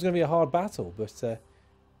didn't think that was going to be a hard battle, but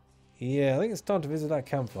yeah, I think it's time to visit that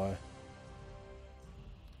campfire.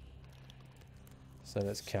 So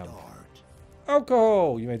let's camp.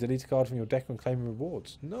 Alcohol! You may delete a card from your deck and claim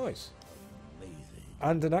rewards. Nice. Amazing.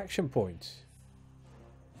 And an action point.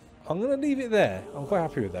 I'm going to leave it there. I'm quite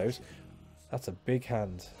happy with those. That's a big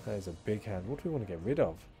hand. That is a big hand. What do we want to get rid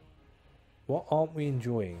of? What aren't we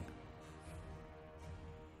enjoying?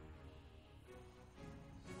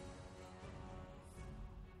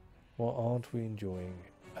 What aren't we enjoying?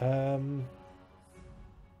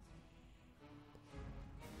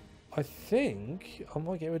 I think I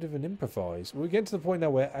might get rid of an improvise. We're getting to the point now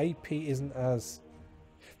where AP isn't as...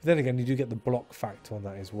 But then again, you do get the block factor on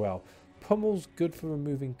that as well. Pummel's good for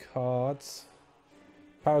removing cards.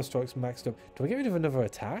 Power Strike's maxed up. Do I get rid of another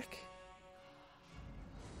attack?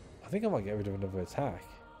 I think I might get rid of another attack.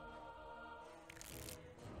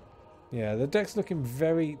 Yeah, the deck's looking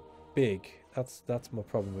very big. That's my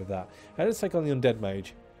problem with that. And let's take on the Undead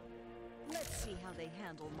Mage. Let's see how they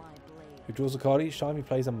handle my blade. Who draws a card each time he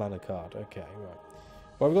plays a mana card. Okay, right.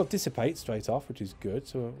 Well, we've got Dissipate straight off, which is good,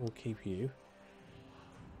 so we'll keep you.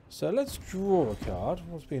 So let's draw a card.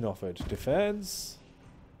 What's being offered? Defense.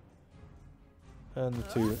 And the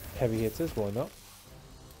two heavy hitters, why not?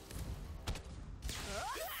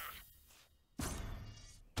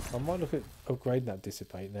 I might look at upgrading that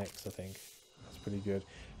Dissipate next, I think. That's pretty good.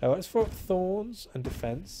 Let's throw up Thorns and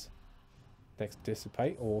Defense. Next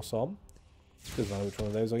Dissipate, awesome. Doesn't matter which one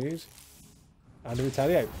of those I use. And a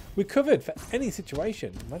Retaliate. We're covered for any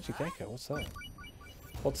situation. Magic Echo, what's that?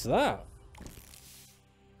 What's that?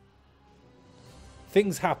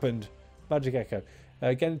 Things happened. Magic Echo.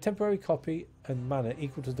 Again, a temporary copy and mana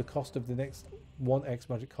equal to the cost of the next 1x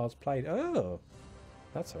magic cards played. Oh,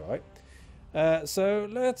 that's alright. So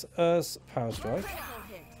let us Power Strike.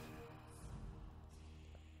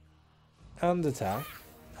 And attack.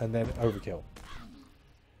 And then Overkill.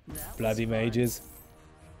 Bloody mages.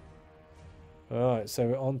 Alright, so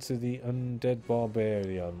we're on to the Undead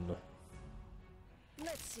Barbarian.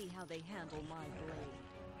 Let's see how they handle my blade.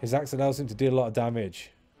 His axe allows him to deal a lot of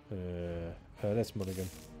damage. Let's mulligan.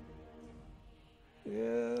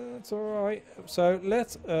 Yeah, that's alright. So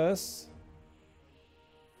let us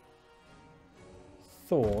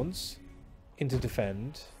Thorns into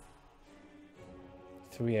defend.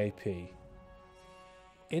 3 AP.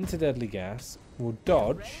 Into Deadly Gas. We'll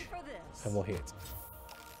dodge and we'll hit.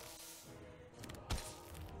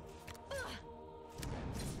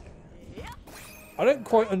 I don't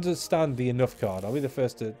quite understand the enough card. I'll be the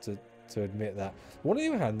first to admit that. On the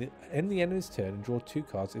other hand, end the enemy's turn and draw 2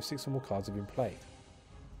 cards if 6 or more cards have been played.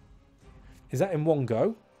 Is that in one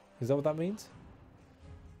go? Is that what that means?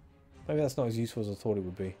 Maybe that's not as useful as I thought it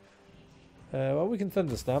would be. Well, we can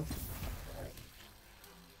Thunderstab.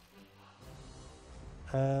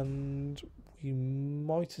 And we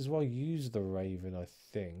might as well use the Raven, I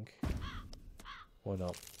think. Why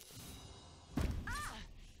not?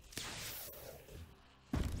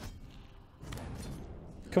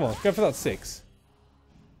 Come on, go for that 6.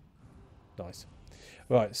 Nice.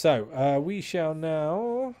 Right, so we shall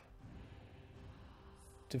now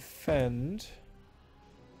defend.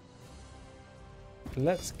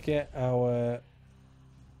 Let's get our...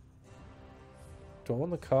 Do I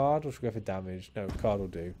want the card or should we go for damage? No, card will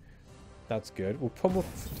do. That's good. We'll pummel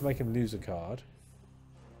to make him lose a card.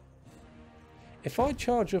 If I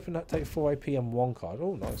charge up and take 4 AP and 1 card...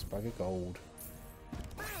 Oh, nice. Bag of gold.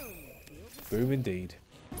 Boom indeed.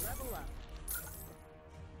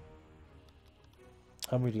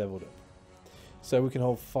 And we've leveled up. So we can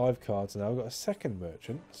hold 5 cards now. We've got a second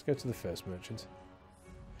merchant. Let's go to the first merchant.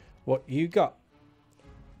 What you got?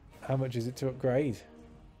 How much is it to upgrade?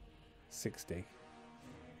 60.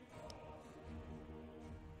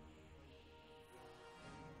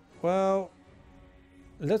 Well,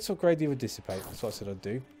 let's upgrade the other Dissipate. That's what I said I'd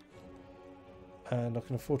do. And I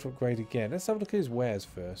can afford to upgrade again. Let's have a look at his wares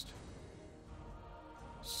first.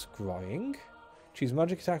 Scrying. Choose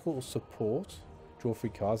magic attack or support. Draw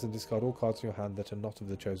 3 cards and discard all cards in your hand that are not of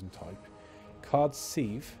the chosen type. Card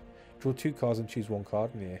Sieve. Draw 2 cards and choose 1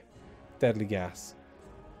 card. Yeah. Deadly gas.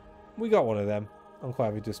 We got one of them. I'm quite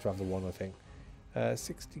happy just to have the one, I think.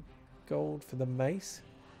 60 gold for the mace.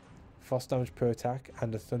 Frost damage per attack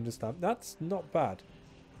and a thunderstamp. That's not bad.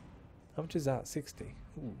 How much is that? 60.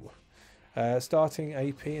 Ooh. Starting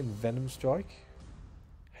AP and Venom Strike.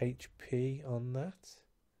 HP on that.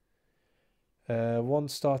 1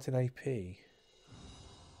 starting AP.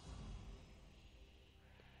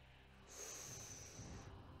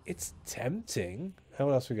 It's tempting.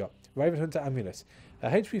 What else we got? Raven Hunter Amulet.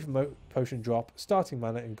 HP for potion drop, starting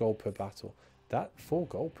mana, and gold per battle. That 4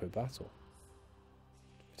 gold per battle.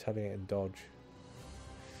 Retaliate and dodge.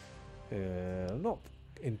 I'm not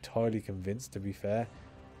entirely convinced, to be fair.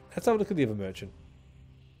 Let's have a look at the other merchant.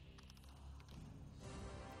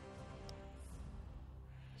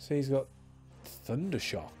 So he's got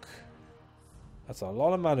Thundershock. That's a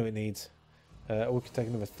lot of mana it needs. Or we could take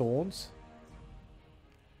another Thorns.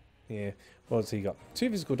 Yeah. What has he got? 2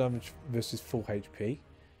 physical damage versus full HP.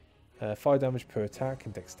 5 damage per attack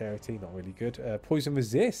and dexterity. Not really good. Poison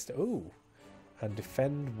resist. Ooh. And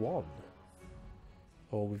defend 1.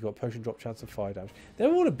 Or we've got potion drop chance of 5 damage.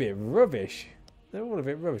 They're all a bit rubbish.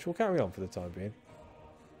 We'll carry on for the time being.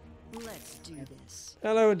 Let's do this.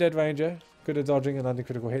 Hello, Dead Ranger. Good at dodging and landing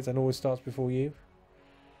critical hits and always starts before you.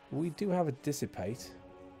 We do have a dissipate.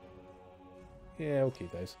 Yeah, we'll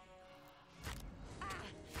keep those.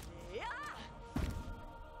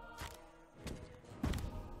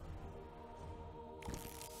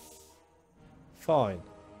 Fine.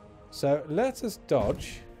 So let us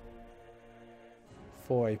dodge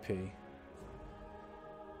 4 AP.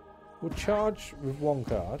 We'll charge with 1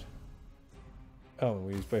 card. Oh,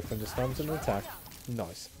 we use both understands and attack.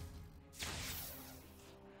 Nice.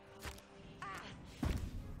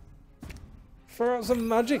 Throw out some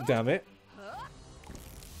magic, damn it.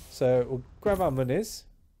 So we'll grab our monies.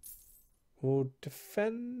 We'll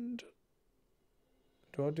defend.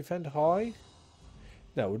 Do I defend high?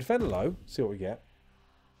 No, we'll defend low. See what we get.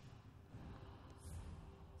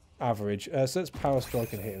 Average. So let's power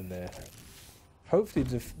strike and hit him there. Hopefully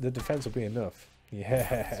the defense will be enough.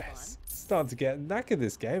 Yes. Starting to get knackered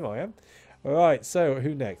this game, I am. Alright, so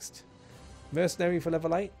who next? Mercenary for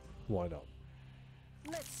level 8? Why not?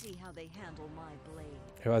 Let's see how they handle my blade.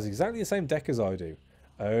 Who has exactly the same deck as I do.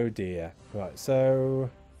 Oh dear. Right, so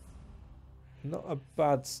not a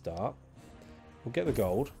bad start. We'll get the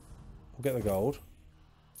gold.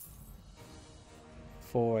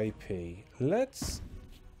 4 AP. Let's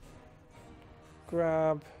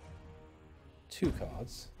grab 2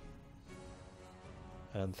 cards.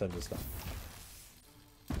 And Thunderstorm.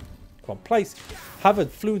 Come on, place. Have a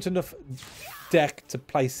fluent enough deck to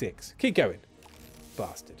play 6. Keep going.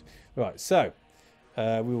 Bastard. Right, so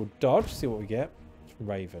we will dodge, see what we get.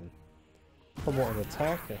 Raven. Come on, an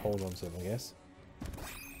attack and hold on to him, I guess.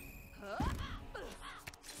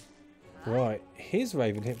 Right, his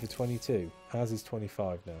Raven hit for 22. Ours is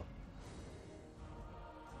 25 now.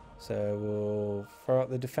 So we'll throw out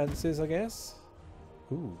the defences, I guess.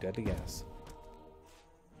 Ooh, deadly gas.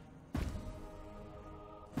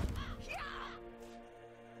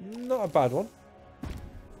 Not a bad one.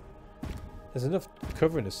 There's enough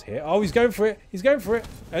covering us here. Oh, he's going for it. He's going for it.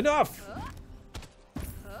 Enough!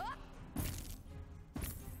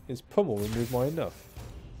 His pummel removed my enough.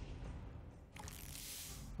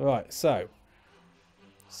 Right, so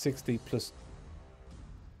 60 plus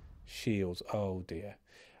shields. Oh dear.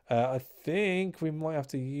 I think we might have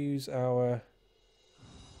to use our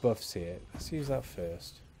buffs here. Let's use that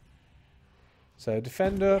first. So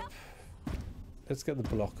defend up. Let's get the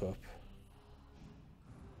block up.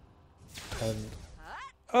 And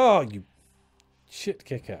oh, you shit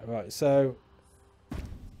kicker. Right, so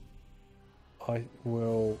I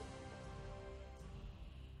will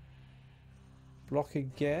block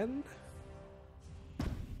again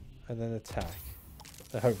and then attack.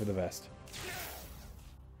 I hope for the best.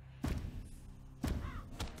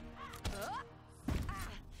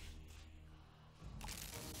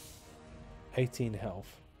 $18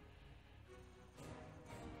 health.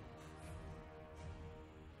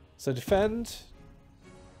 So defend.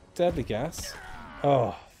 Deadly gas.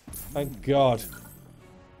 Oh, thank God.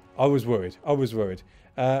 I was worried.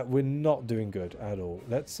 We're not doing good at all.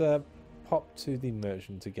 Let's pop to the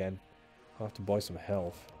merchant again. I'll have to buy some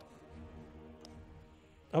health.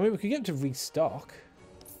 I mean, we could get him to restock.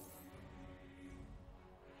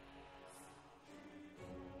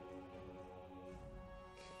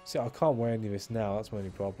 See, I can't wear any of this now. That's my only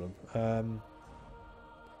problem.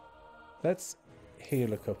 Let's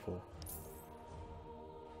heal a couple.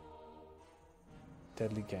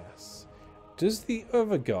 Deadly gas. Does the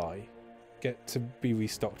other guy get to be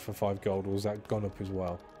restocked for 5 gold, or has that gone up as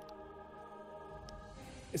well?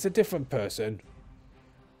 It's a different person.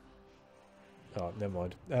 Oh, never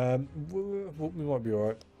mind. We might be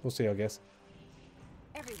alright. We'll see, I guess.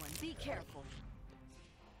 Everyone, be careful.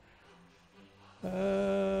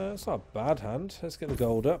 It's not a bad hand. Let's get the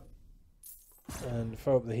gold up. And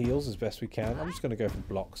throw up the heals as best we can. I'm just going to go for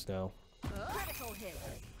blocks now. Critical hit.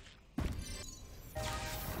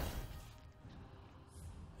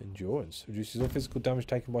 Endurance. Reduces all physical damage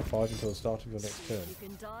taken by 5 until the start of your next turn. You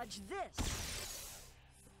can dodge this.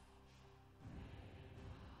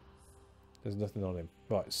 There's nothing on him.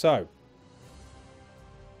 Right, so.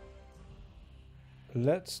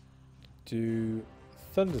 Let's do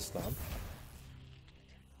Thunderslam.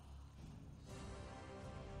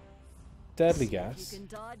 Deadly gas. You can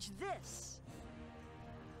dodge this.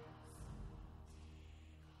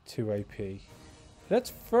 2 AP.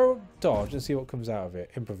 Let's throw up dodge and see what comes out of it.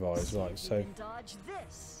 Improvise, right, so You can dodge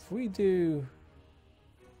this. if we do...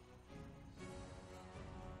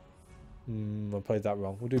 I played that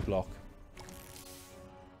wrong. We'll do block.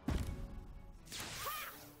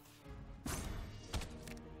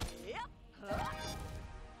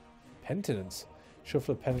 Penitence.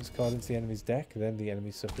 Shuffle a penance card into the enemy's deck, then the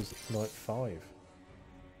enemy suffers Ignite 5.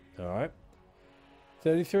 Alright.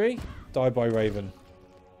 33. Die by Raven.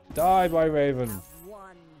 Die by Raven.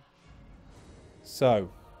 One. So,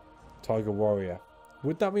 Tiger Warrior.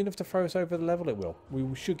 Would that be enough to throw us over the level? It will.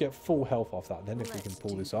 We should get full health off that then if we can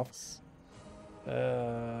pull this off.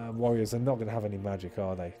 Warriors are not going to have any magic,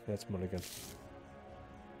 are they? That's mulligan.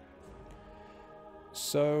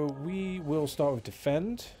 So, we will start with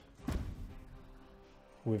Defend.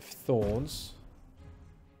 With Thorns.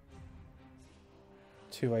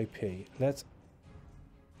 2 AP. Let's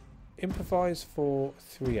improvise for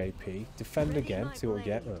 3 AP. Defend again. See what we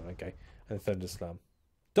get. Oh, okay. And Thunderslam.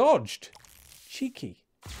 Dodged! Cheeky.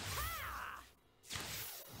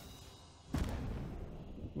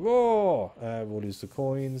 Roar! We'll lose the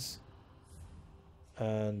coins.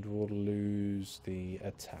 And we'll lose the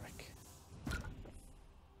attack.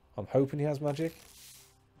 I'm hoping he has magic.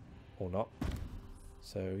 Or not.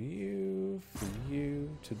 So you, for you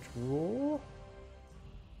to draw.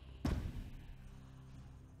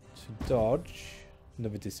 To dodge.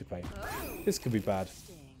 Never dissipate. This could be bad.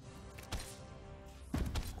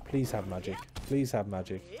 Please have magic. Please have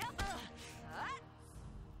magic.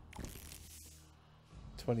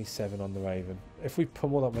 27 on the Raven. If we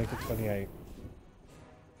pummel that, make it 28.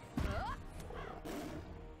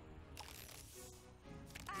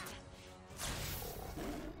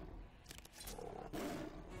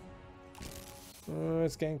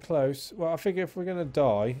 It's getting close. Well, I figure if we're going to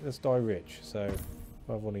die, let's die rich. So,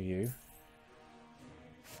 I have one of you.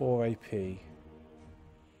 4 AP.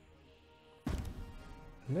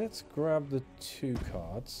 Let's grab the 2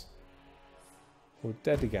 cards. We'll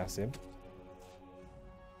Deadly Gas him.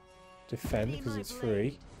 Defend, because it's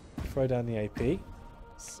free. Throw down the AP.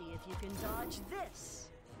 See if you can dodge this.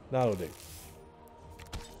 That'll do.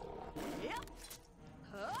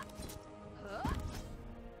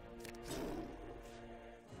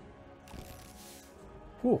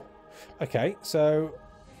 Whew. Okay, so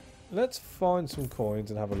let's find some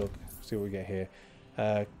coins and have a look. See what we get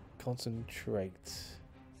here. Concentrate.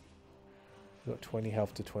 We've got 20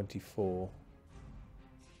 health to 24.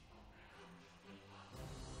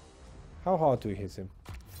 How hard do we hit him?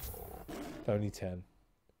 Only 10.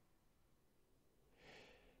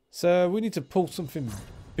 So we need to pull something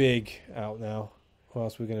big out now, or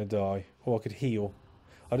else we're going to die. Or I could heal.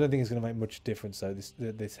 I don't think it's going to make much difference though,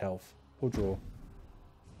 this health. We'll draw.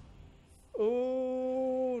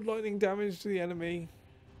 Oh, lightning damage to the enemy.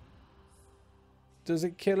 Does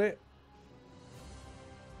it kill it?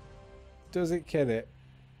 Does it kill it?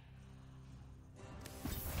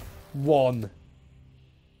 1.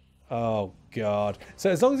 Oh, God. So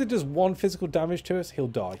as long as it does 1 physical damage to us, he'll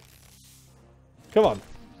die. Come on.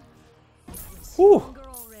 Whew.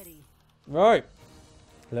 Right.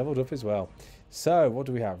 Leveled up as well. So, what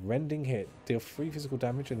do we have? Rending hit. Deal 3 physical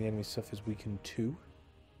damage and the enemy suffers weaken 2.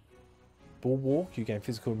 Bulwark. You gain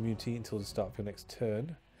physical immunity until the start of your next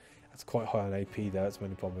turn. That's quite high on AP though. That's the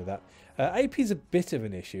only problem with that. AP is a bit of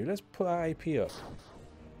an issue. Let's put our AP up.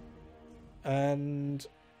 And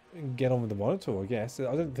get on with the monitor, I guess.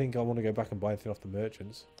 I don't think I want to go back and buy anything off the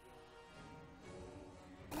merchants.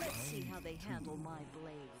 Let's see how they handle my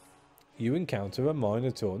blade. You encounter a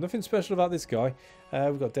Minotaur. Nothing special about this guy.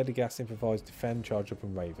 We've got Deadly Gas, Improvise, Defend, Charge Up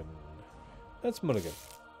and Raven. That's mulligan.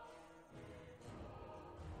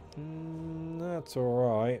 That's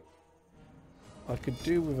alright. I could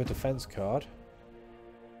do with a defense card.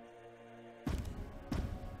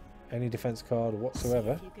 any defense card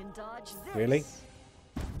whatsoever. See if you can dodge this. Really?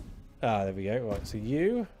 Ah, there we go. Right, so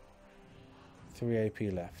you 3 AP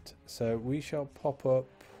left. So we shall pop up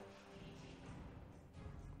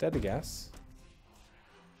Dedigas.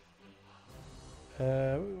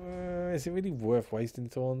 Is it really worth wasting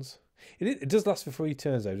thorns? It does last for 3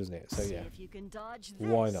 turns though, doesn't it? So See yeah. if you can dodge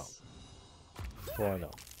Why this. not? Why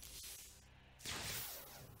not?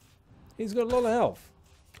 He's got a lot of health.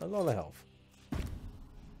 A lot of health.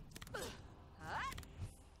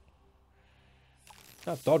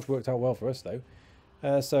 That dodge worked out well for us though.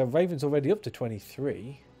 So Raven's already up to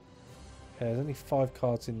 23. There's only 5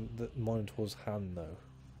 cards in the Minotaur's hand though.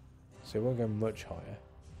 So it won't go much higher.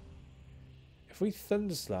 If we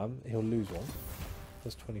Thunderslam, he'll lose 1.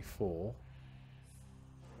 That's 24.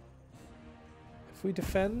 If we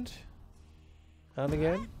defend, and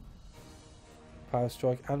again, Power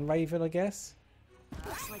Strike and Raven, I guess.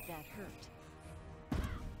 Looks like that hurt.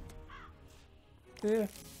 Yeah,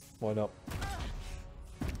 why not?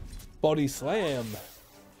 Body Slam.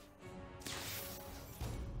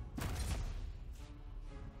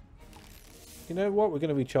 You know what? We're going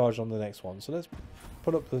to be charged on the next one. So let's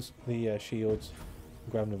put up the shields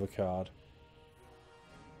and grab another card.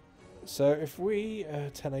 So if we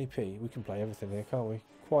 10 AP, we can play everything here, can't we?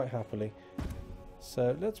 Quite happily.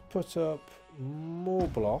 So let's put up more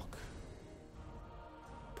block.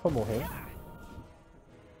 Pummel him.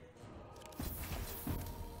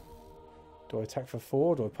 Do I attack for 4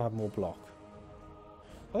 or do I have more block?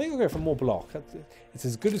 I think I'll go for more block. It's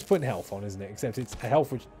as good as putting health on, isn't it? Except it's a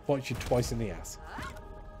health which bites you twice in the ass.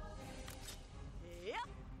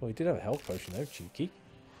 Well, he did have a health potion though, cheeky.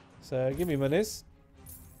 So give me monies.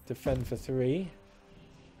 Defend for 3.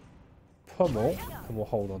 Pummel. And we'll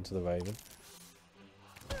hold on to the Raven.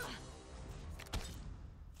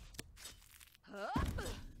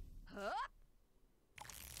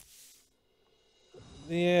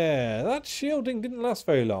 Yeah, that shielding didn't last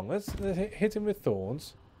very long. Let's hit him with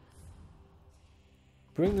thorns.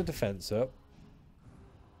 Bring the defense up.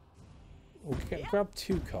 We'll grab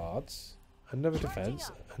 2 cards. Another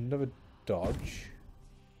defense. Another dodge.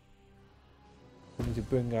 We need to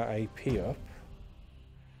bring our AP up.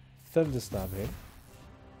 Thunderslam him.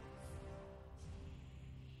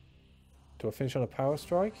 Do I finish on a power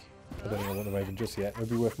strike? I don't think I want the Raven just yet. It'll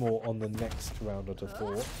be worth more on the next round, I'd have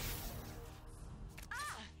thought.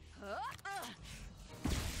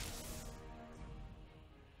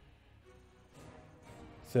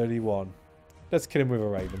 $31. Let's kill him with a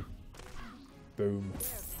Raven. Boom.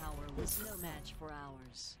 Their power was no match for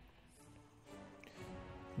ours.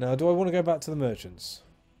 Now, do I want to go back to the merchants?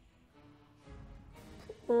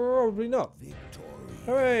 Probably not. Victory.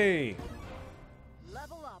 Hooray!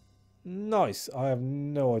 Level up. Nice. I have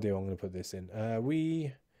no idea what I'm going to put this in.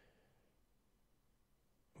 We've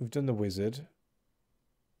done the wizard.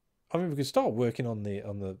 I mean, we could start working on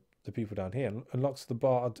the people down here. Unlocks the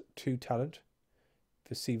Bard 2 talent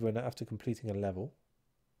for Sea Runner after completing a level.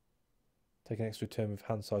 Take an extra turn with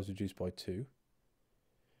hand size reduced by 2.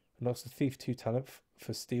 Unlocks the Thief 2 talent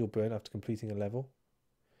for Steel Burn after completing a level.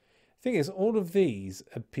 Thing is, all of these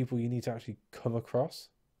are people you need to actually come across.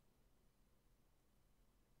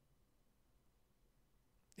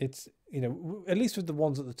 It's, you know, at least with the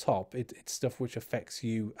ones at the top, it's stuff which affects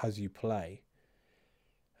you as you play.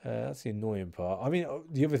 That's the annoying part. I mean,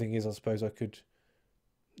 the other thing is, I suppose I could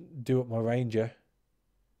do up my ranger.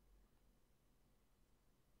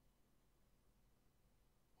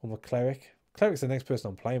 Or my cleric. Cleric's the next person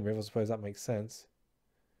I'm playing with. I suppose that makes sense.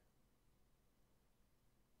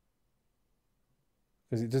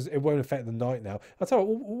 Because it won't affect the knight now. I'll tell you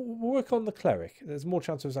what, we'll work on the cleric. There's more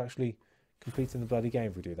chance of us actually completing the bloody game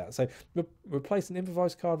if we do that. So replace an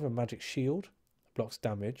improvised card with a magic shield. Blocks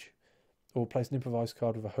damage. Or replace an improvised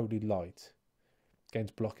card with a holy light. Gains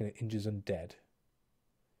block and it injures undead.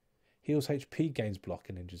 Heals HP, gains block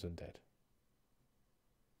and injures undead.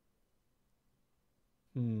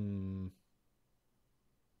 We'll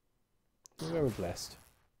go with blessed.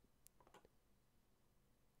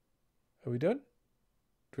 Are we done?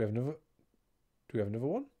 Do we have another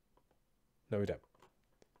one? No, we don't.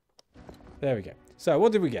 There we go. So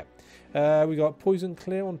what did we get? We got Poison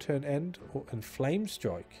Clear on turn end and Flame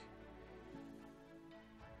Strike.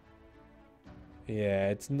 Yeah,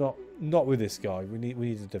 it's not with this guy. We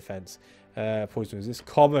need a defense. Poison resist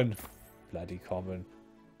common. Bloody common.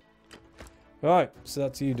 Right, so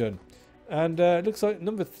that's you done. And it looks like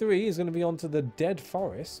number 3 is going to be onto the Dead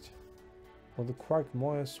Forest. Or the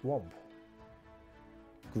Quagmire Swamp.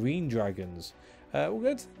 Green Dragons. We'll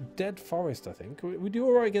go to Dead Forest, I think. We do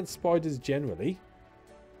alright against spiders generally.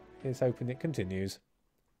 Here's hoping it continues.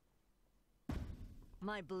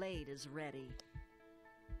 My blade is ready.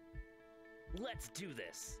 Let's do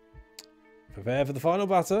this. Prepare for the final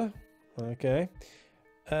batter. Okay.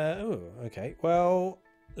 Oh, okay. Well,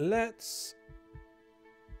 let's...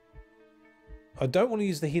 I don't want to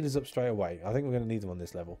use the healers up straight away. I think we're going to need them on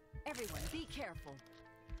this level. Everyone, be careful.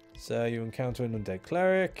 So you encounter an undead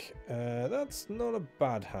cleric. That's not a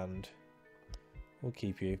bad hand. We'll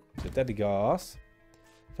keep you. So Deadly Gas.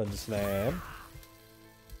 Thunder Slam.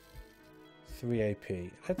 3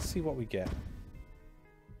 AP. Let's see what we get.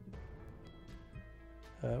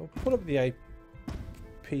 We'll pull up the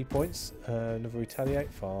AP points. Another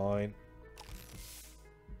Retaliate. Fine.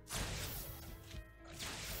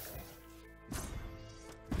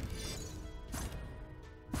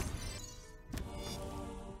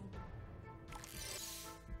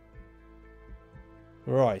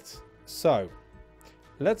 Right, so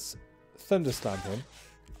let's Thunder Slam him.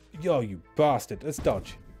 Yo, you bastard. Let's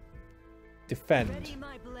dodge. Defend. Ready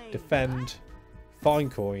my blade. Defend.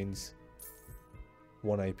 Find coins.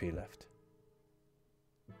 1 AP left.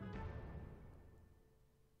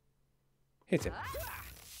 Hit him.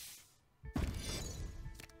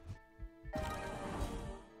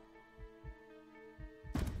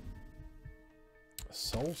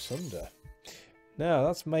 Soul Sunder. Now,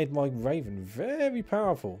 that's made my Raven very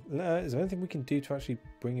powerful. Is there anything we can do to actually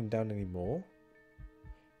bring him down any more?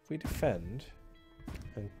 If we defend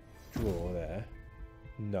and draw there,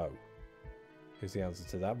 no. Is the answer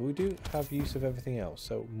to that. But we do have use of everything else.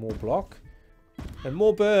 So, more block. And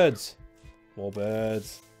more birds. More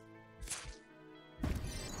birds.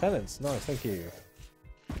 Penance. Nice, thank you.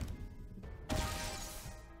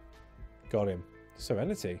 Got him.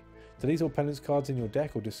 Serenity. Delete all penance cards in your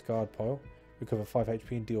deck or discard pile. Recover 5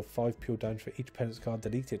 HP and deal 5 pure damage for each penance card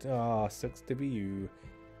deleted. Ah, sucks to be you.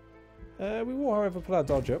 We will, however, pull our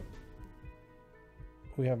dodge up.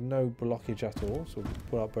 We have no blockage at all, so we'll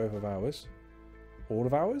pull out both of ours. All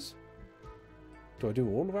of ours? Do I do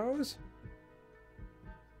all of ours?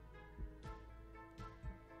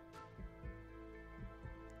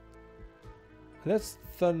 Let's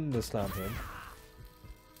Thunder Slam him.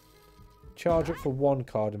 Charge up for 1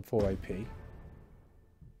 card and 4 AP.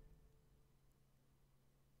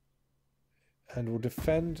 And we'll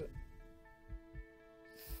defend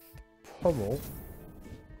Pummel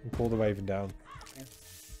and pull the Raven down.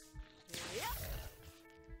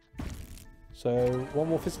 So, 1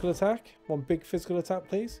 more physical attack. 1 big physical attack,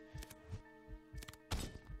 please.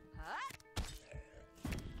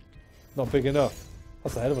 Not big enough.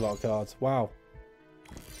 That's a hell of a lot of cards. Wow.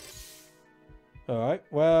 Alright,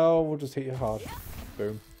 well, we'll just hit you hard.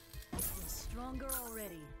 Boom. Stronger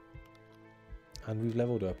already. And we've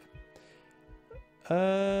leveled up.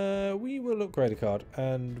 We will upgrade a card,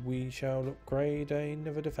 and we shall upgrade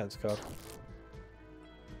another defense card.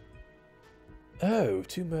 Oh,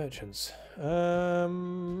 2 merchants. Well,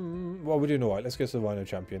 we're doing alright. Let's go to the Rhino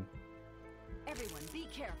Champion. Everyone, be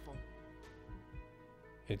careful.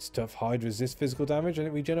 Its tough hide resists physical damage, and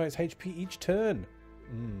it regenerates HP each turn.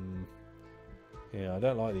 Yeah, I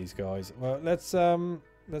don't like these guys. Well, let's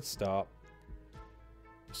start.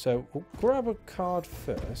 So we'll grab a card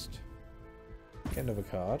first. Get another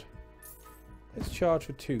card. Let's charge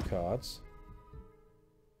for 2 cards.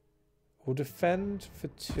 We'll defend for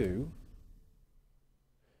 2.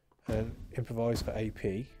 And improvise for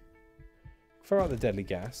AP. Throw out the Deadly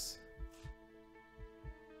Gas.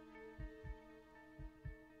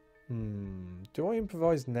 Do I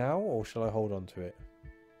improvise now or shall I hold on to it?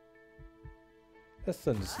 Let's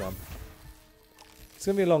Thunder Slam. It's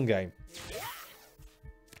going to be a long game.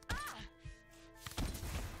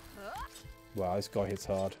 Wow, this guy hits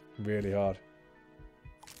hard. Really hard.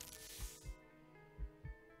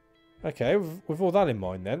 Okay, with all that in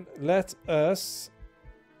mind then, let us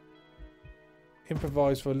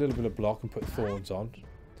improvise for a little bit of block and put thorns on.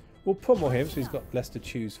 We'll pummel him so he's got less to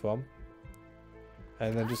choose from.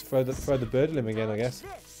 And then just throw the bird at him again, I guess.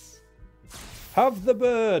 Have the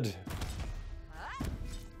bird!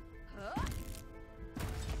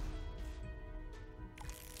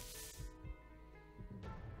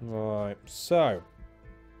 Right, so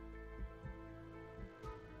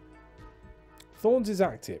Thorns is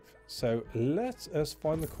active, so let us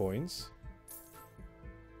find the coins.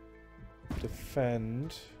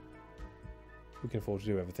 Defend. We can afford to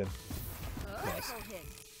do everything. Nice.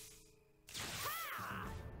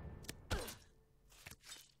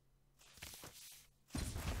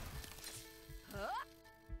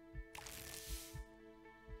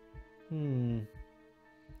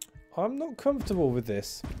 I'm not comfortable with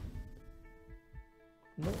this.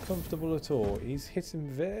 Not comfortable at all. He's hitting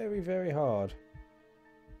very, very hard.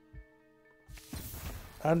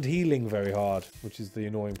 And healing very hard, which is the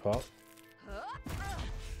annoying part.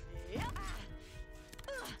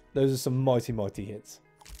 Those are some mighty, mighty hits.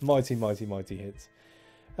 Mighty, mighty, mighty hits.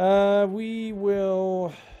 We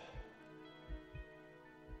will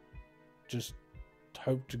just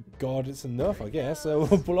hope to God it's enough, I guess. So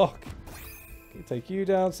we'll block. Take you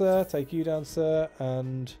down, sir. Take you down, sir.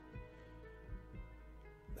 And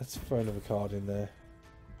let's throw another card in there.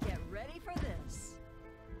 Get ready for this.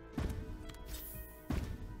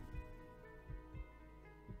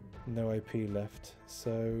 No AP left.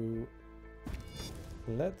 So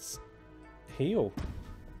let's heal.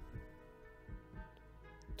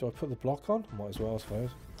 Do I put the block on? Might as well, I suppose.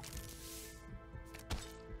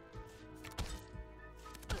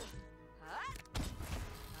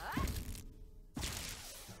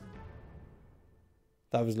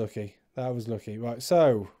 That was lucky. That was lucky. Right,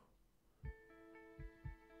 so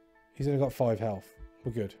he's only got 5 health.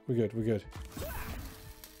 We're good. We're good. We're good.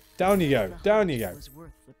 Down you go. Down you go. Was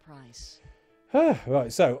worth the price.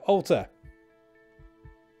 Right, so altar.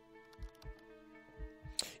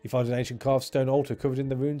 You find an ancient carved stone altar covered in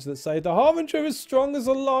the runes that say, "The Harbinger is strong as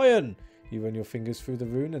a lion." You run your fingers through the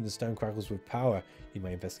rune and the stone crackles with power. You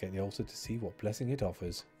may investigate the altar to see what blessing it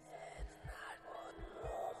offers.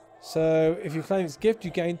 So, if you claim its gift,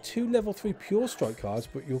 you gain 2 level 3 pure strike cards,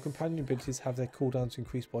 but your companion abilities have their cooldowns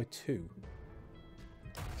increased by 2.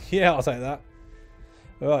 Yeah, I'll take that.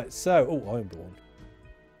 Alright, so... Oh, Ironborn.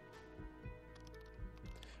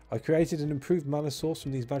 I created an improved mana source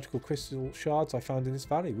from these magical crystal shards I found in this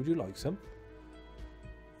valley. Would you like some?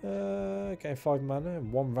 Gain 5 mana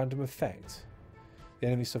and 1 random effect. The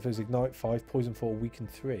enemy suffers Ignite 5, Poison 4, Weaken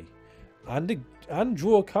 3. And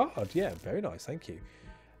draw a card. Yeah, very nice, thank you.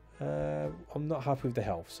 I'm not happy with the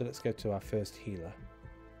health, so let's go to our first healer.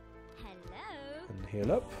 Hello. And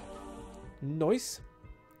heal up. Nice.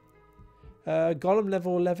 Golem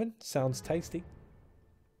level 11. Sounds tasty.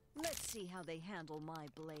 Let's see how they handle my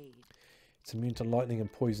blade. It's immune to lightning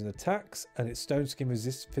and poison attacks, and its stone skin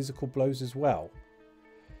resists physical blows as well.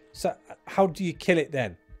 So, how do you kill it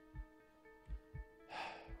then?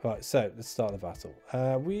 Right, so let's start the battle.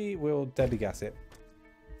 We will deadly gas it.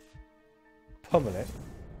 Pummel it.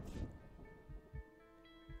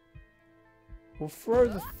 We'll throw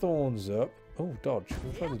the thorns up. Oh, dodge.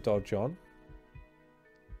 We'll throw the dodge on.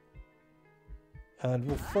 And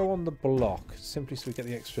we'll throw on the block, simply so we get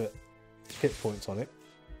the extra hit points on it.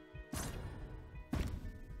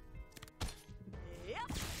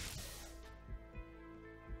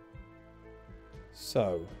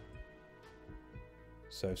 So.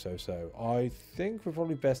 I think we're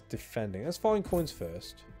probably best defending. Let's find coins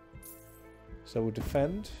first. So we'll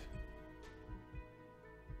defend.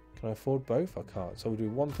 Can I afford both? I can't. So we'll do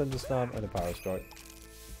 1 Thunderslam and a Power Strike.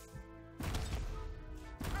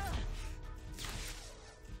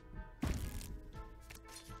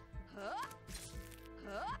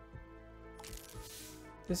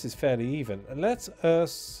 This is fairly even. And let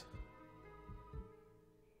us...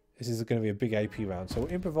 This is going to be a big AP round. So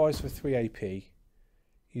we'll improvise for 3 AP.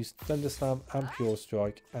 Use Thunderslam and Pure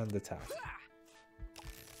Strike and attack.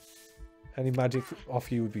 Any magic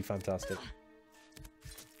off you would be fantastic.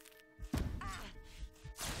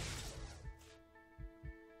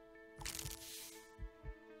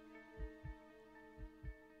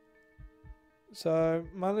 So,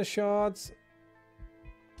 mana shards.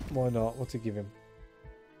 Why not? What's it give him?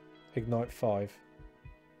 Ignite 5.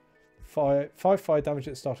 5 fire damage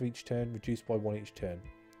at the start of each turn, reduced by 1 each turn.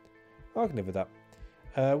 I can live with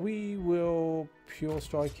that. We will Pure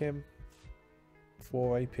Strike him.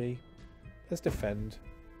 4 AP. Let's defend.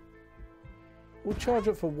 We'll charge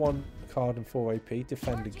up for 1 card and 4 AP.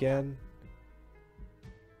 Defend again.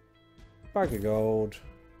 Bag of gold.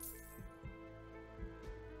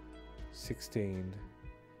 16.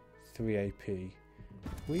 3 AP.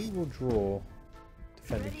 We will draw.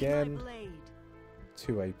 Defend again.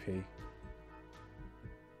 2 AP.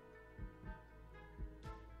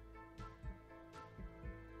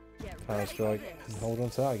 Power Strike and hold on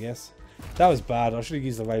to that, I guess. That was bad. I should have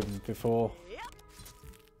used the Raven before.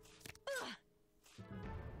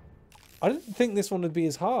 I didn't think this one would be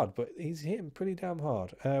as hard, but he's hitting pretty damn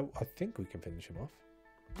hard. I think we can finish him off.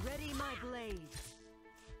 Ready my blade.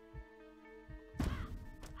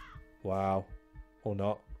 Wow. Or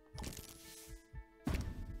not.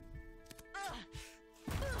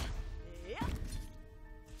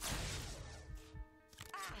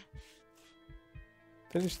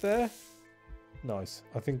 Finish there? Nice.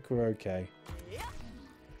 I think we're okay.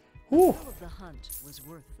 Whew. All of the hunt was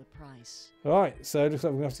worth the price. Right, so it looks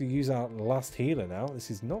like we're going to have to use our last healer now.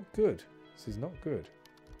 This is not good. This is not good.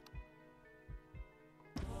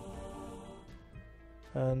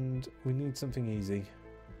 And we need something easy.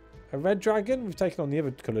 A red dragon? We've taken on the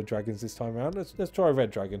other coloured dragons this time around. Let's try a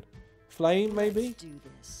red dragon. Flame, maybe? Let's do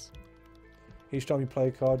this. Each time you play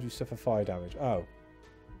a card, you suffer fire damage. Oh.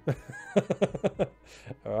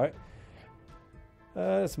 Alright.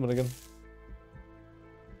 That's a mulligan.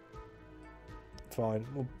 Fine.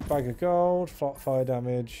 We'll bag of gold, fire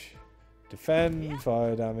damage. Defend,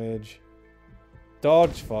 fire damage.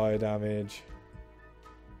 Dodge, fire damage.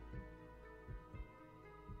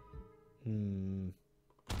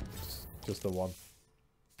 Just the one.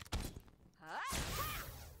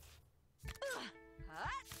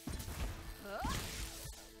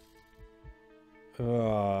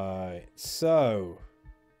 Right, so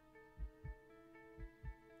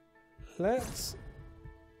let's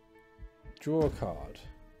draw a card.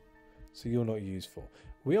 So you're not useful.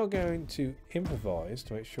 We are going to improvise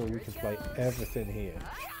to make sure we can play everything here.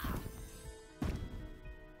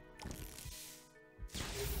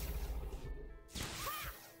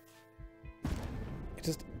 It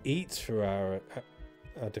just eats through our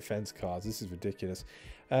defense cards. This is ridiculous.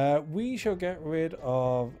 We shall get rid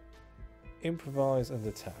of improvise and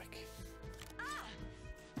attack.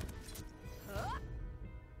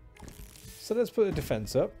 So let's put the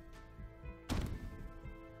defense up.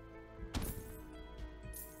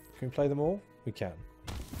 Can we play them all? We can.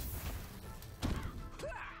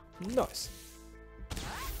 Nice.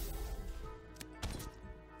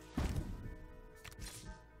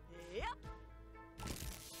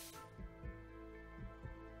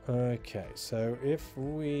 Okay, so if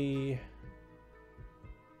we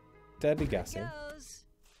deadly gas him,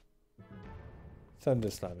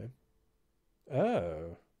 thunder slam him.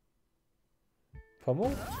 Oh.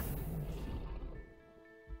 Pummel?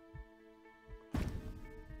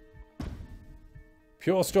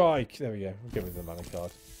 Pure strike! There we go. We'll give him the mana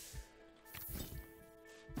card.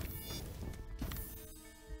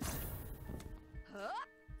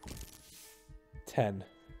 $10.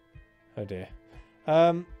 Oh dear.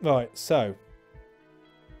 Right, so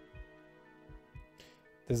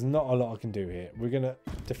there's not a lot I can do here. We're gonna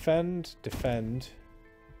defend,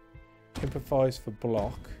 improvise for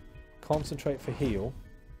block, concentrate for heal,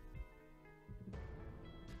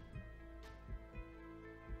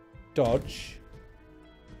 dodge,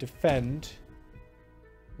 defend,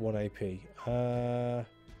 1 AP.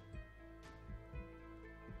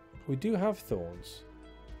 We do have thorns.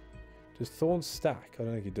 Does thorns stack? I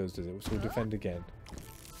don't think it does it? So we'll defend again.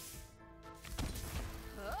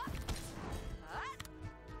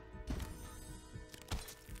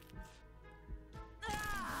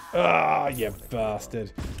 Ah, you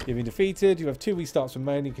bastard. You've been defeated. You have 2 restarts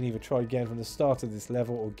remaining. You can either try again from the start of this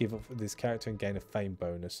level or give up for this character and gain a fame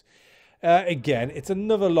bonus. Again, it's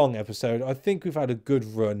another long episode. I think we've had a good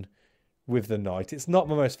run with the knight. It's not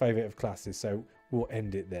my most favourite of classes, so we'll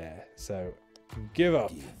end it there. So, give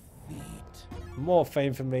up. More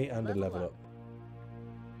fame for me and a level up.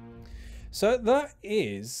 So that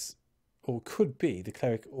is, or could be, the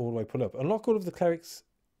cleric all the way pull up. Unlock all of the cleric's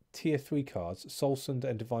tier 3 cards, Soul Sunder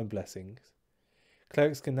and Divine Blessings.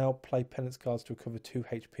 Clerics can now play penance cards to recover 2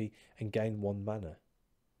 HP and gain 1 mana.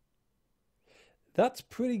 That's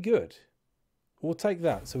pretty good. We'll take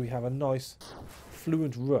that so we have a nice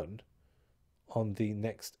fluent run on the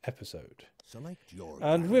next episode.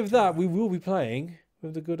 And with that, we will be playing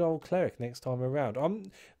with the good old cleric next time around.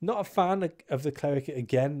 I'm not a fan of the cleric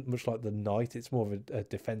again, much like the knight. It's more of a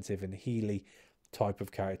defensive and healy type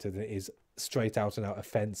of character than it is straight out and out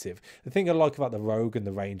offensive. The thing I like about the rogue and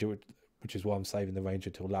the ranger, which is why I'm saving the ranger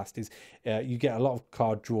till last, is you get a lot of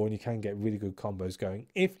card draw and you can get really good combos going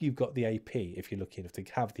if you've got the AP, if you're lucky enough to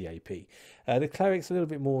have the AP. The cleric's a little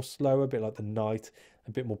bit more slower, a bit like the knight,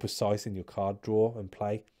 a bit more precise in your card draw and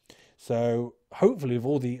play. So hopefully with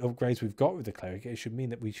all the upgrades we've got with the cleric, it should mean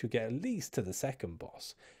that we should get at least to the second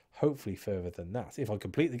boss. Hopefully further than that. If I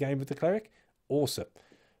complete the game with the cleric, awesome.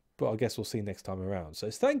 But I guess we'll see next time around. So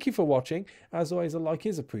thank you for watching. As always, a like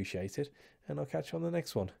is appreciated. And I'll catch you on the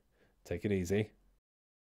next one. Take it easy.